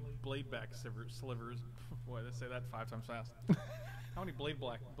blade back slivers? Boy, they say that 5 times fast. How many blade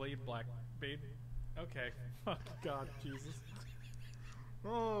black? Okay. Oh, God, Jesus.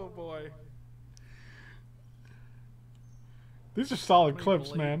 Oh, boy. These are solid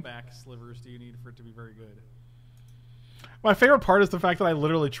clips, man. How many blade back slivers do you need for it to be very good? My favorite part is the fact that I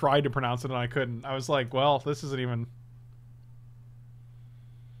literally tried to pronounce it and I couldn't. I was like, well, this isn't even...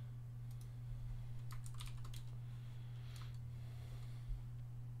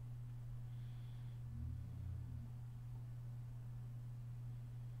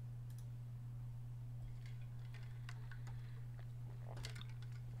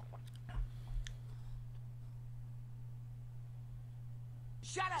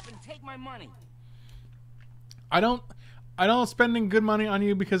 Shut up and take my money. I don't spending good money on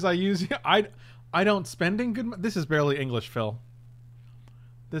you because I use you. I don't spending good. This is barely English, Phil.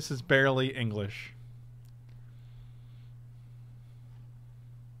 This is barely English.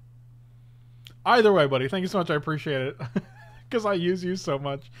 Either way, buddy. Thank you so much. I appreciate it because I use you so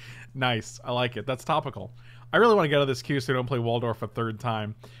much. Nice. I like it. That's topical. I really want to get out of this queue so we don't play Waldorf a third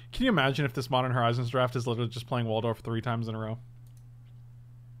time. Can you imagine if this Modern Horizons draft is literally just playing Waldorf 3 times in a row?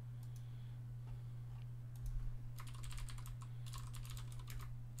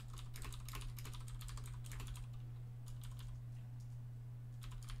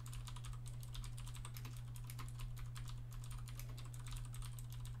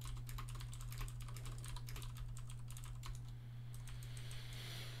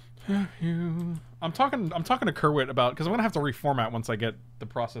 I'm talking to Kerwit about, because I'm gonna have to reformat once I get the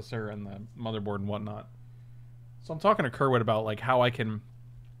processor and the motherboard and whatnot. So I'm talking to Kerwit about like how I can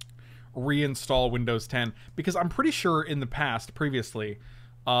reinstall Windows 10, because I'm pretty sure in the past, previously,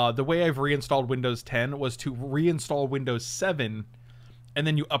 the way I've reinstalled Windows 10 was to reinstall Windows 7 and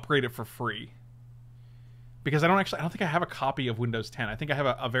then you upgrade it for free. Because I don't think I have a copy of Windows 10. I think I have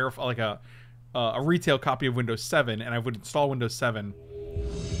a retail copy of Windows 7, and I would install Windows 7.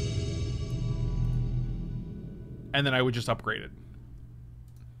 and then I would just upgrade it.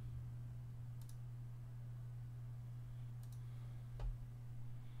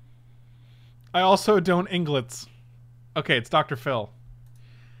 I also don't Inglets. Okay, it's Dr. Phil.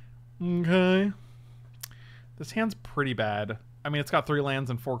 Okay. This hand's pretty bad. I mean, it's got 3 lands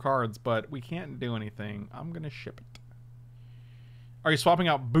and 4 cards, but we can't do anything. I'm going to ship it. Are you swapping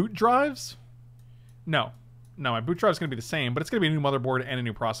out boot drives? No. No, my boot drive's going to be the same, but it's going to be a new motherboard and a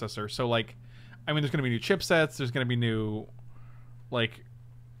new processor. So, like, I mean, there's going to be new chipsets. There's going to be new, like,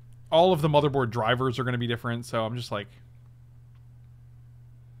 all of the motherboard drivers are going to be different. So I'm just like,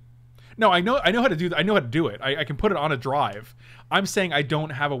 no, I know how to do that. I know how to do it. I can put it on a drive. I'm saying I don't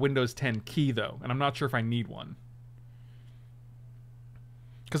have a Windows 10 key though, and I'm not sure if I need one.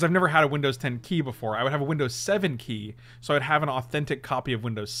 Because I've never had a Windows 10 key before. I would have a Windows 7 key, so I'd have an authentic copy of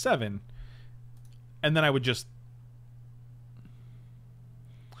Windows 7. And then I would just...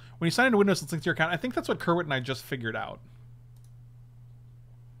 When you sign into Windows, it's linked to your account. I think that's what Kerwit and I just figured out.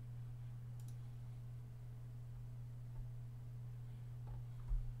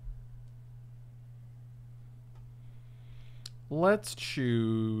 Let's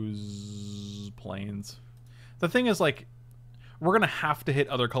choose plains. The thing is, like, we're going to have to hit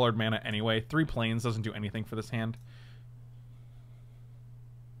other colored mana anyway. 3 plains doesn't do anything for this hand.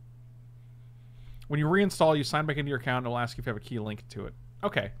 When you reinstall, you sign back into your account, and it'll ask you if you have a key linked to it.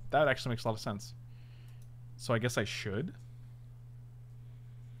 Okay, that actually makes a lot of sense. So I guess I should.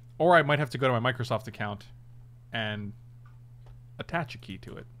 Or I might have to go to my Microsoft account and attach a key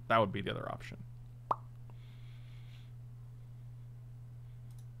to it. That would be the other option.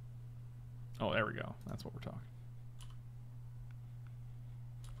 Oh, there we go. That's what we're talking.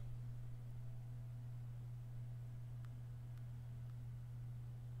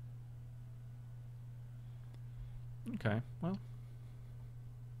 Okay, well.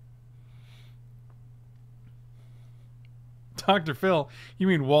 Dr. Phil, you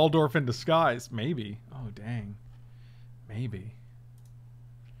mean Waldorf in disguise? Maybe. Oh, dang. Maybe.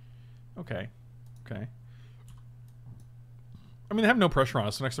 Okay. Okay. I mean, they have no pressure on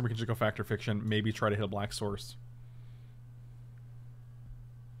us, so next time we can just go Factor Fiction, maybe try to hit a black source.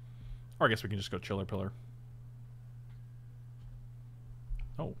 Or I guess we can just go Chiller Pillar.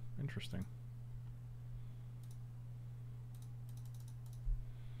 Oh, interesting.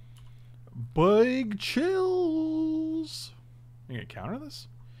 Big chills. You gonna counter this?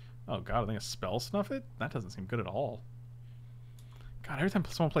 Oh god, I think a Spell Snuff it? That doesn't seem good at all. God, every time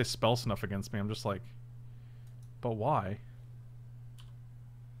someone plays Spell Snuff against me, I'm just like, but why?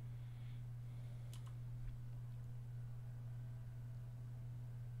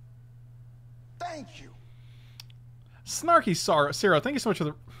 Thank you. Snarky Sarah, thank you so much for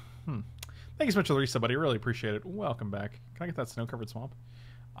the thank you so much for the resub, buddy. Really appreciate it. Welcome back. Can I get that snow-covered swamp?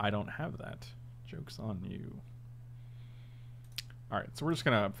 I don't have that. Joke's on you. Alright, so we're just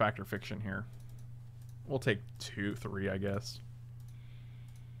gonna Factor Fiction here. We'll take 2, 3, I guess.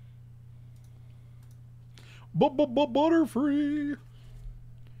 Butterfree.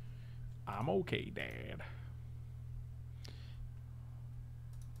 I'm okay, Dad.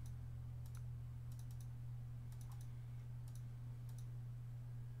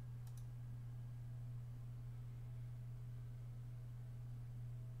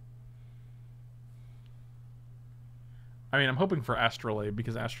 I mean, I'm hoping for Astrolabe,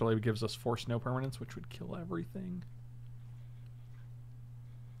 because Astrolabe gives us 4 snow permanents, which would kill everything.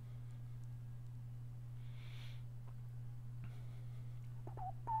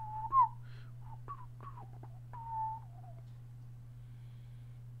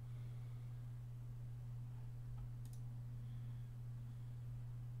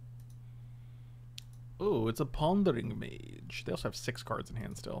 Oh, it's a Pondering Mage. They also have 6 cards in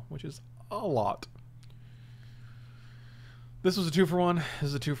hand still, which is a lot. This was a 2-for-1. This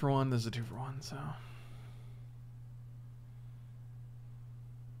is a 2-for-1. This is a 2-for-1, so...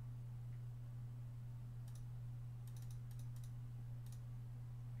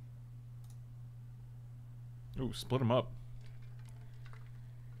 Ooh, split them up.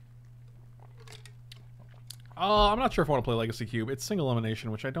 I'm not sure if I want to play Legacy Cube. It's single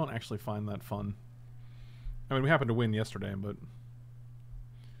elimination, which I don't actually find that fun. I mean, we happened to win yesterday, but...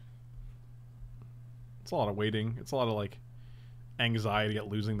 It's a lot of waiting. It's a lot of, like... anxiety at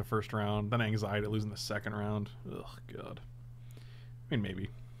losing the first round, then anxiety at losing the second round. Ugh, God. I mean, maybe.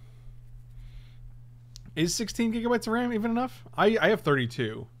 Is 16 gigabytes of RAM even enough? I have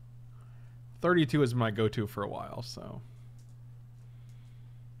 32. 32 is my go-to for a while, so...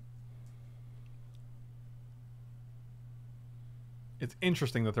 It's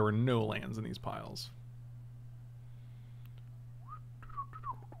interesting that there were no lands in these piles.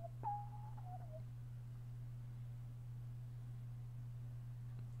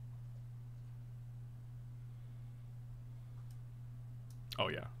 Oh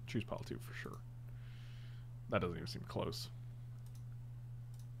yeah, choose pile 2 for sure. That doesn't even seem close.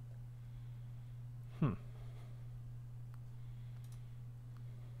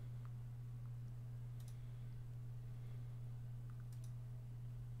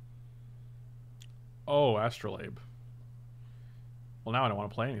 Oh, Astrolabe. Well, now I don't want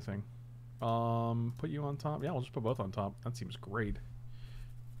to play anything. Put you on top? Yeah, we'll just put both on top. That seems great.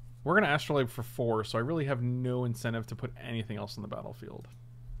 We're going to Astrolabe for 4, so I really have no incentive to put anything else in the battlefield.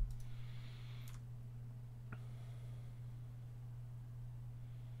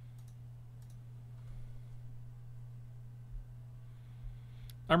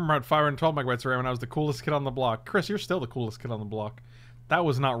 I remember at 512 megabytes of RAM when I was the coolest kid on the block. Chris, you're still the coolest kid on the block. That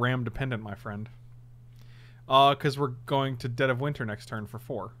was not RAM dependent, my friend. Because we're going to Dead of Winter next turn for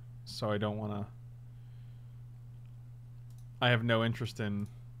 4. So I don't want to... I have no interest in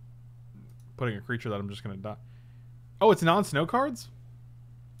putting a creature that I'm just going to die. Oh, it's non-snow cards?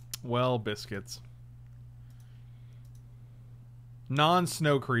 Well, biscuits.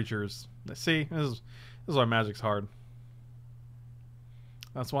 Non-snow creatures. See, this is why Magic's hard.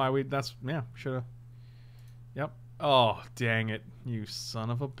 That's why yeah, should've. Yep. Oh, dang it. You son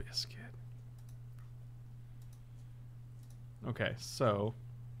of a biscuit. Okay, so...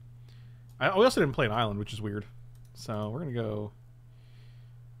 we also didn't play an island, which is weird. So, we're going to go...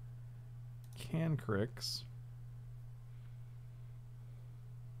 Cancrix.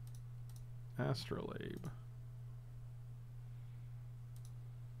 Astrolabe.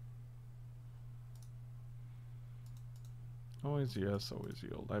 Always yes, always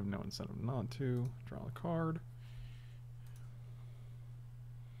yield. I have no incentive not to. Draw a card.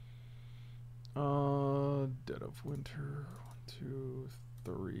 Dead of Winter. 1, 2,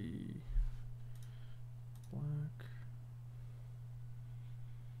 3. Black.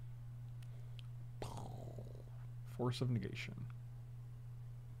 Force of negation.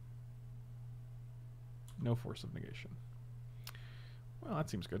 No force of negation. Well, that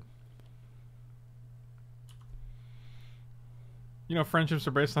seems good. You know, friendships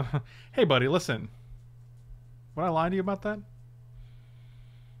are based on... Hey, buddy, listen. Would I lie to you about that?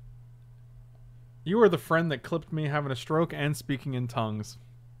 You were the friend that clipped me having a stroke and speaking in tongues.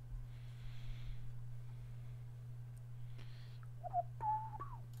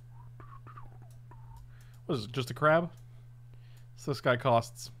 What is it, just a crab? So this guy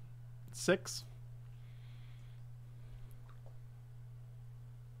costs 6.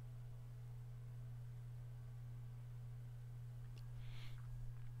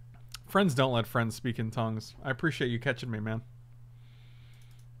 Friends don't let friends speak in tongues. I appreciate you catching me, man.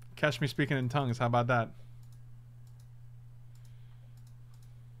 Catch me speaking in tongues. How about that?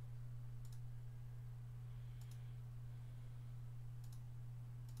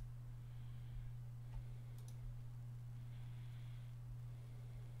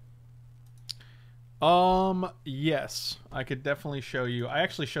 Yes. I could definitely show you. I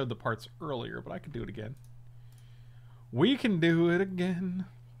actually showed the parts earlier, but I could do it again. We can do it again.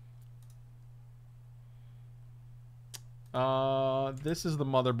 This is the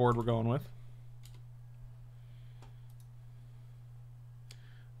motherboard we're going with.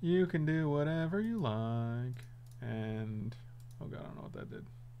 You can do whatever you like. And... oh god, I don't know what that did.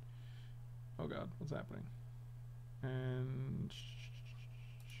 Oh god, what's happening? And...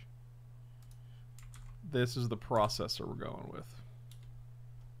 this is the processor we're going with.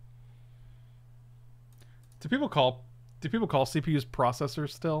 Do people call CPUs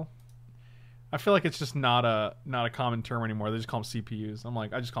processors still? I feel like it's just not a common term anymore. They just call them CPUs. I'm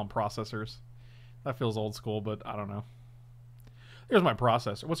like, I just call them processors. That feels old school, but I don't know. Here's my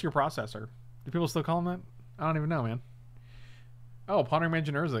processor. What's your processor? Do people still call them that? I don't even know, man. Oh, Pondering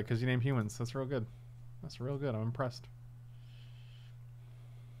Mansion Urza, because you named humans. That's real good. That's real good. I'm impressed.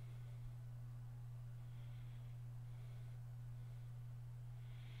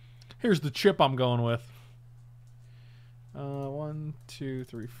 Here's the chip I'm going with. 1, 2,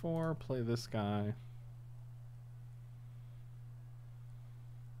 3, 4. Play this guy.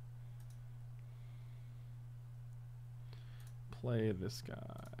 Play this guy.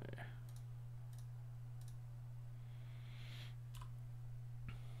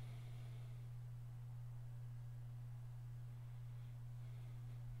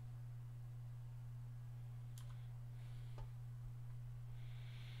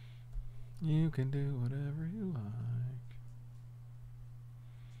 You can do whatever you like.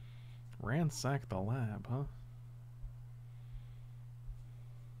 Ransack the lab, huh?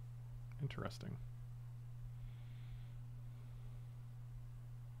 Interesting.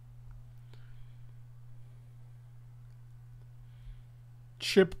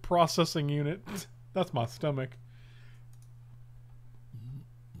 Chip processing unit. That's my stomach.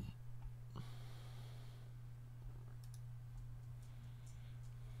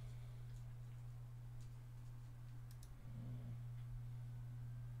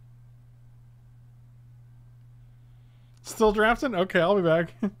 Still drafting? Okay, I'll be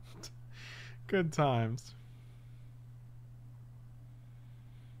back. Good times.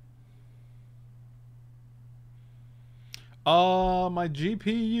 My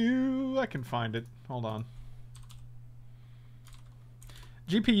GPU. I can find it. Hold on.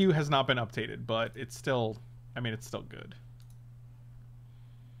 GPU has not been updated, but it's still, I mean, it's still good.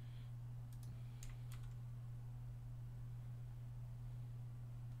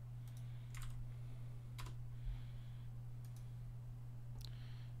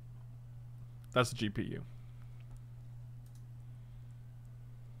 That's the GPU.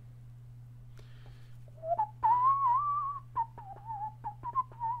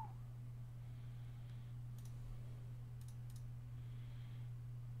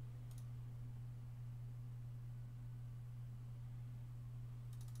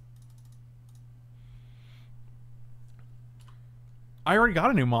 I already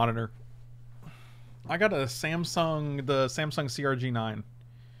got a new monitor. I got the Samsung CRG9.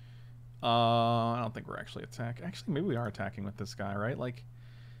 I don't think we're actually attacking. Actually, maybe we are attacking with this guy, right? Like,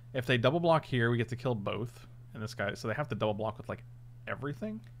 if they double block here, we get to kill both. And this guy, so they have to double block with, like,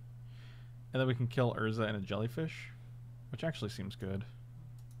 everything. And then we can kill Urza and a jellyfish, which actually seems good.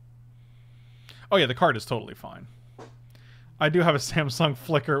 Oh, yeah, the card is totally fine. I do have a Samsung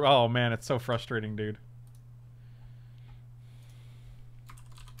Flicker. Oh, man, it's so frustrating, dude.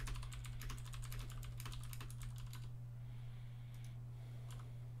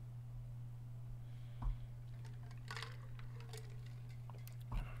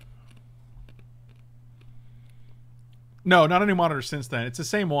 No, not a new monitor since then. It's the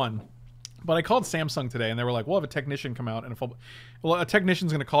same one. But I called Samsung today, and they were like, we'll have a technician come out. And well, a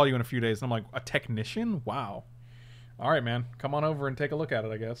technician's going to call you in a few days. And I'm like, a technician? Wow. All right, man. Come on over and take a look at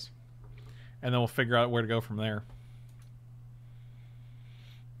it, I guess. And then we'll figure out where to go from there.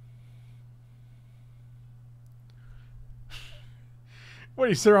 What,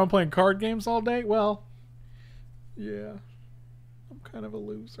 you sit around playing card games all day? Well, yeah. I'm kind of a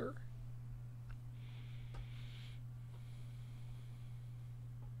loser.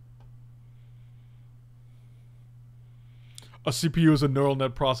 A CPU is a neural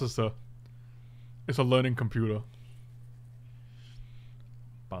net processor. It's a learning computer.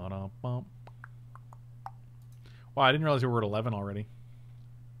 Wow, I didn't realize we were at 11 already.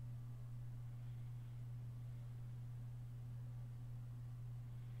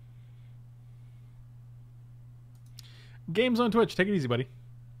 Games on Twitch. Take it easy, buddy.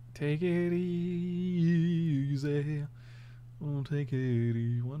 Take it easy. We'll take it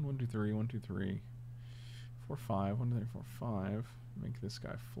easy. 1, 1, 2, 3, 1, 2, 3. 4, 5. 1, 2, 3, 4, 5. Make this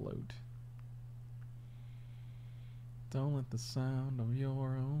guy float. Don't let the sound of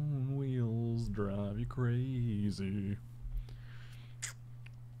your own wheels drive you crazy.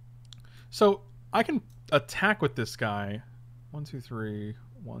 So I can attack with this guy. 1, 2, 3.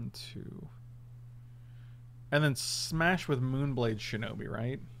 1, 2. And then smash with Moonblade Shinobi,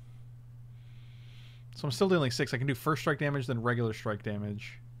 right? So I'm still dealing 6. I can do first strike damage, then regular strike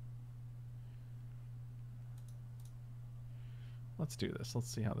damage. Let's do this.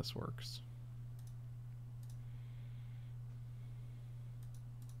 Let's see how this works.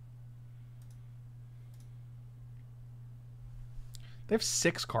 They have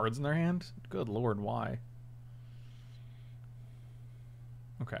 6 cards in their hand? Good lord, why?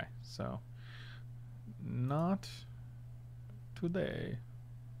 Okay, so... not today.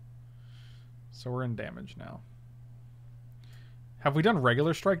 So we're in damage now. Have we done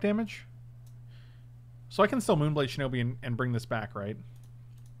regular strike damage? So I can still Moonblade Shinobi and bring this back, right?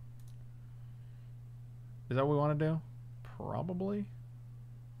 Is that what we want to do? Probably.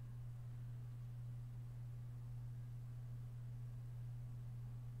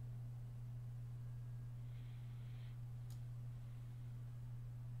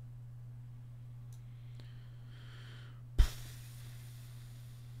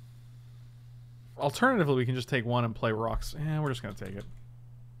 Alternatively, we can just take 1 and play rocks. We're just going to take it.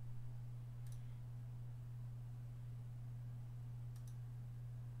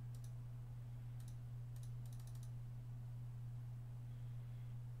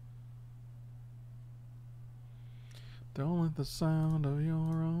 Don't let the sound of your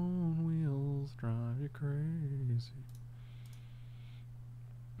own wheels drive you crazy.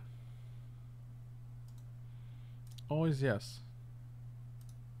 Always yes.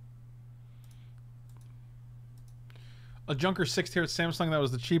 A Junker 6 tier at Samsung that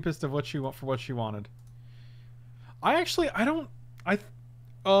was the cheapest of what she want for what she wanted. By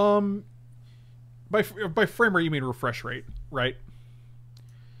frame rate you mean refresh rate, right?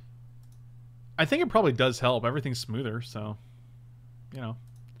 I think it probably does help. Everything's smoother, so you know,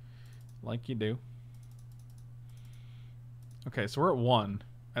 like you do. Okay, so we're at 1.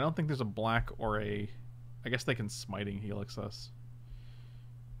 I don't think there's a black or a... I guess they can smiting helix us.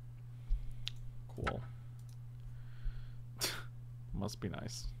 Cool. Must be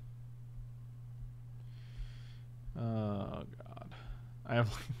nice. Oh god. I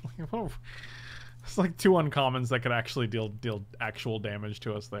have like it's like 2 uncommons that could actually deal actual damage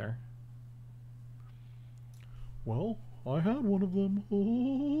to us there. Well, I had one of them.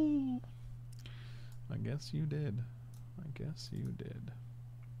 Oh. I guess you did. I guess you did.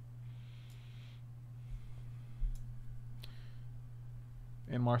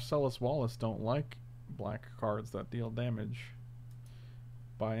 And Marcellus Wallace don't like black cards that deal damage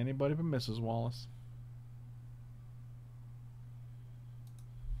by anybody but Mrs. Wallace.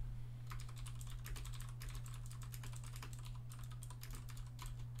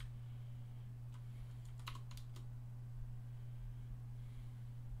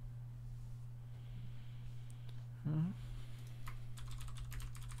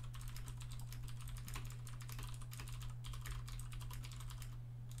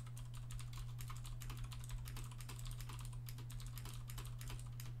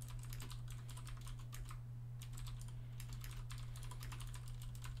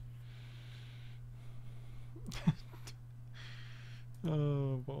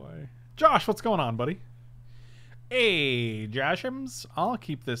 Oh boy. Josh, what's going on, buddy? Hey, Joshums. I'll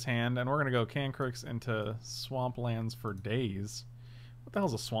keep this hand, and we're going to go Cancrooks into Swamplands for days. What the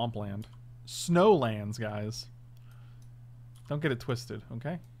hell's a Swampland? Snowlands, guys. Don't get it twisted,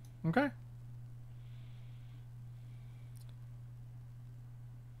 okay? Okay?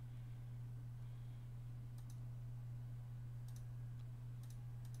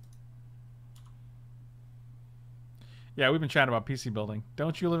 Yeah, we've been chatting about PC building.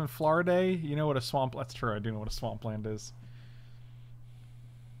 Don't you live in Florida? You know what a swamp... That's true, I do know what a swampland is.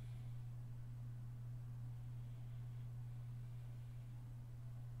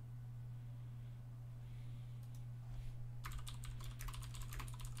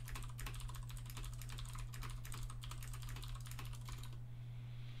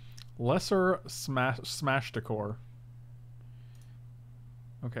 Lesser smash decor.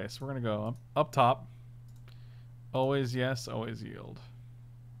 Okay, so we're going to go up top. Always yes, always yield.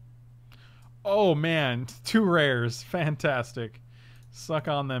 Oh man, 2 rares. Fantastic. Suck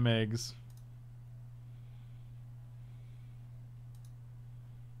on them eggs.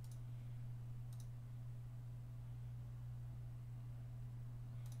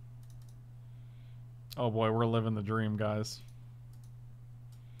 Oh boy, we're living the dream, guys.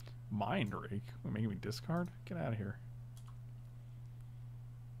 Mind Rake? We're making me discard? Get out of here.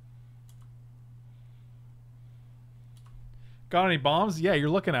 Got any bombs? Yeah, you're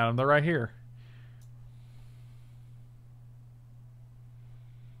looking at them. They're right here.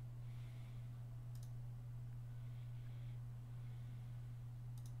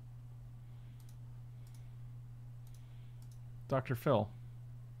 Dr. Phil.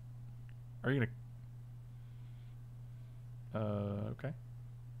 Are you gonna... okay. I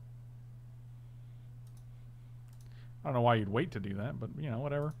don't know why you'd wait to do that, but, you know,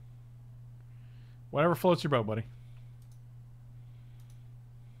 whatever. Whatever floats your boat, buddy.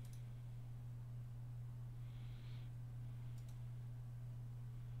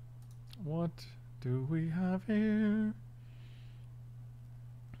 What do we have here?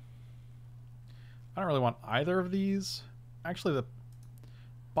 I don't really want either of these. Actually, the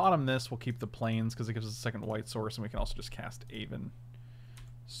bottom this will keep the plains because it gives us a second white source, and we can also just cast Aven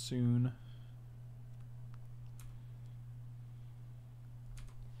soon.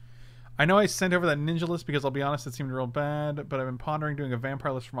 I know I sent over that ninja list because I'll be honest, it seemed real bad, but I've been pondering doing a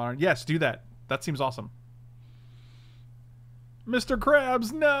vampire list for Modern. Yes, do that. That seems awesome. Mr.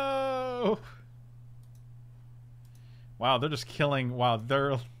 Krabs, no! Wow, they're just killing. Wow,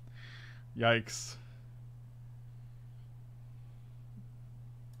 they're... Yikes.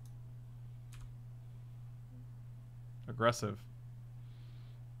 Aggressive.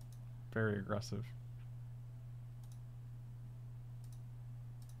 Very aggressive.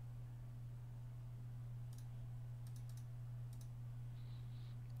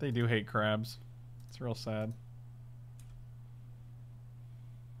 They do hate crabs. It's real sad.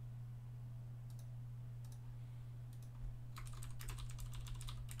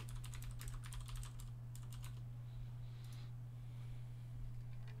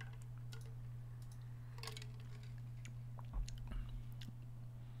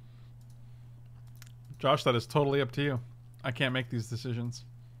 Josh, that is totally up to you. I can't make these decisions.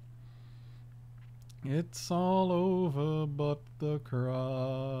 It's all over but the crying.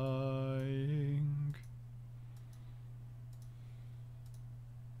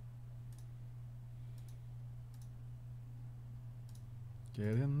 Get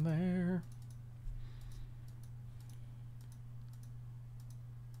in there.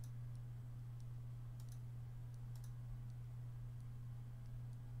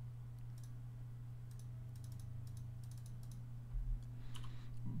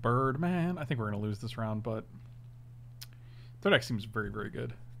 Birdman. I think we're going to lose this round, but their deck seems very, very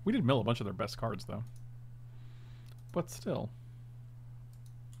good. We did mill a bunch of their best cards, though. But still.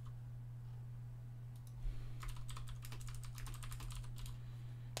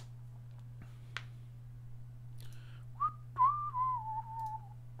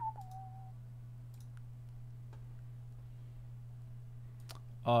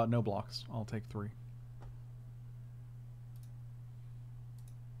 No blocks. I'll take 3.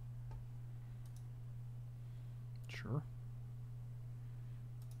 Sure.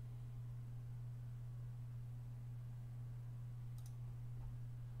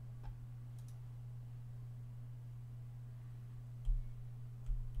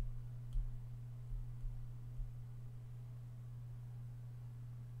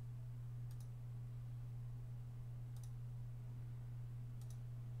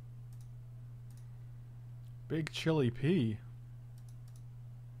 Big Chili P.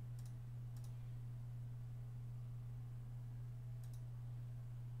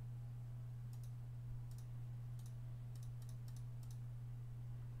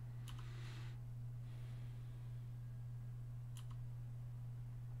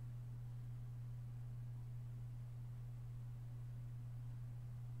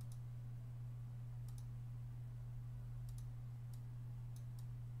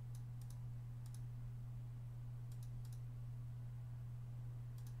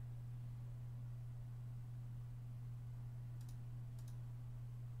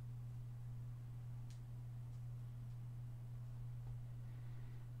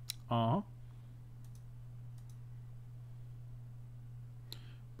 Uh-huh.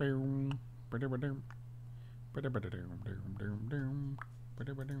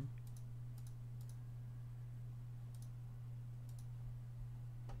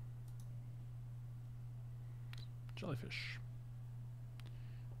 Jellyfish.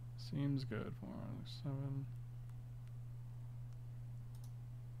 Seems good. 4, 7.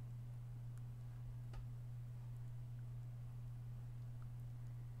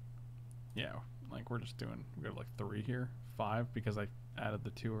 Yeah, like we're just doing, we got like 3 here. 5 because I added the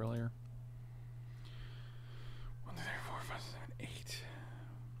 2 earlier. 1, 2, 3, 4, 5, 6, 7, 8.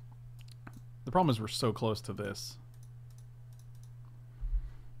 The problem is we're so close to this.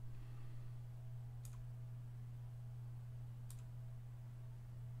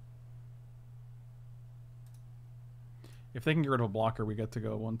 If they can get rid of a blocker, we get to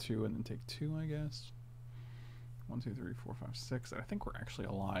go 1, 2, and then take 2, I guess. 1, 2, 3, 4, 5, 6. I think we're actually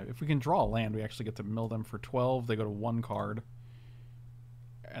alive. If we can draw a land, we actually get to mill them for 12. They go to 1 card.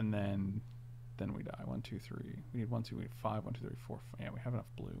 And then we die. 1, 2, 3. We need 1, 2, we need 5. 1, 2, 3, 4. Yeah, we have enough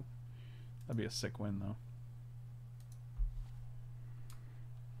blue. That'd be a sick win, though.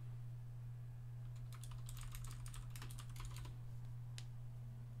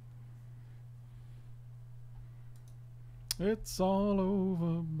 It's all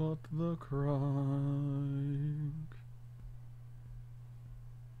over but the crying.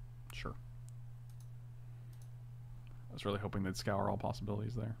 Sure. I was really hoping they'd scour all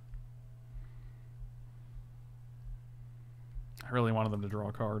possibilities there. I really wanted them to draw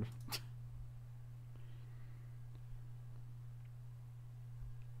a card.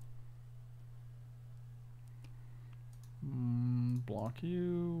 Block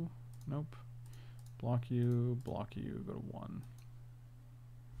you. Nope. Block you, go to 1.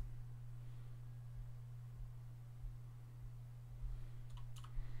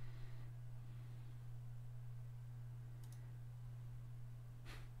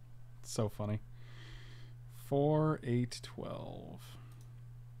 It's so funny. 4, 8, 12.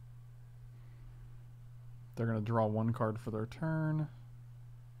 They're going to draw 1 card for their turn.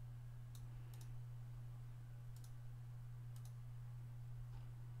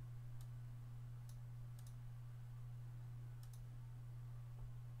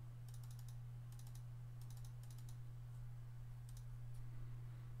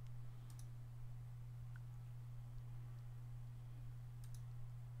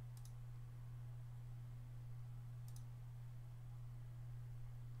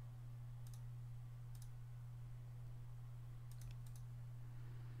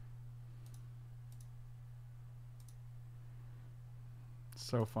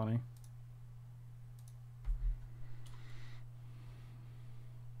 So funny.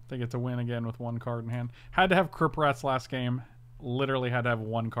 They get to win again with 1 card in hand. Had to have Crip Rats last game. Literally had to have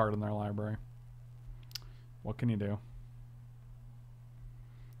 1 card in their library. What can you do?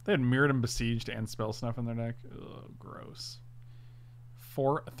 They had Mirrored and Besieged and Spell Snuff in their deck. Ugh, gross.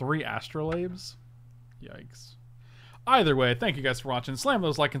 3 Astrolabes? Yikes. Either way, thank you guys for watching. Slam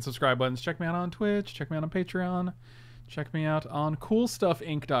those like and subscribe buttons. Check me out on Twitch. Check me out on Patreon. Check me out on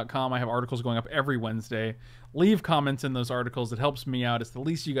CoolStuffInc.com. I have articles going up every Wednesday. Leave comments in those articles. It helps me out. It's the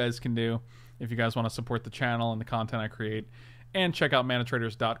least you guys can do if you guys want to support the channel and the content I create. And check out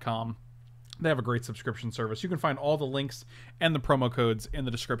manatraders.com. They have a great subscription service. You can find all the links and the promo codes in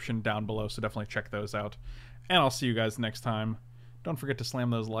the description down below, so definitely check those out. And I'll see you guys next time. Don't forget to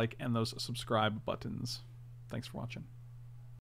slam those like and those subscribe buttons. Thanks for watching.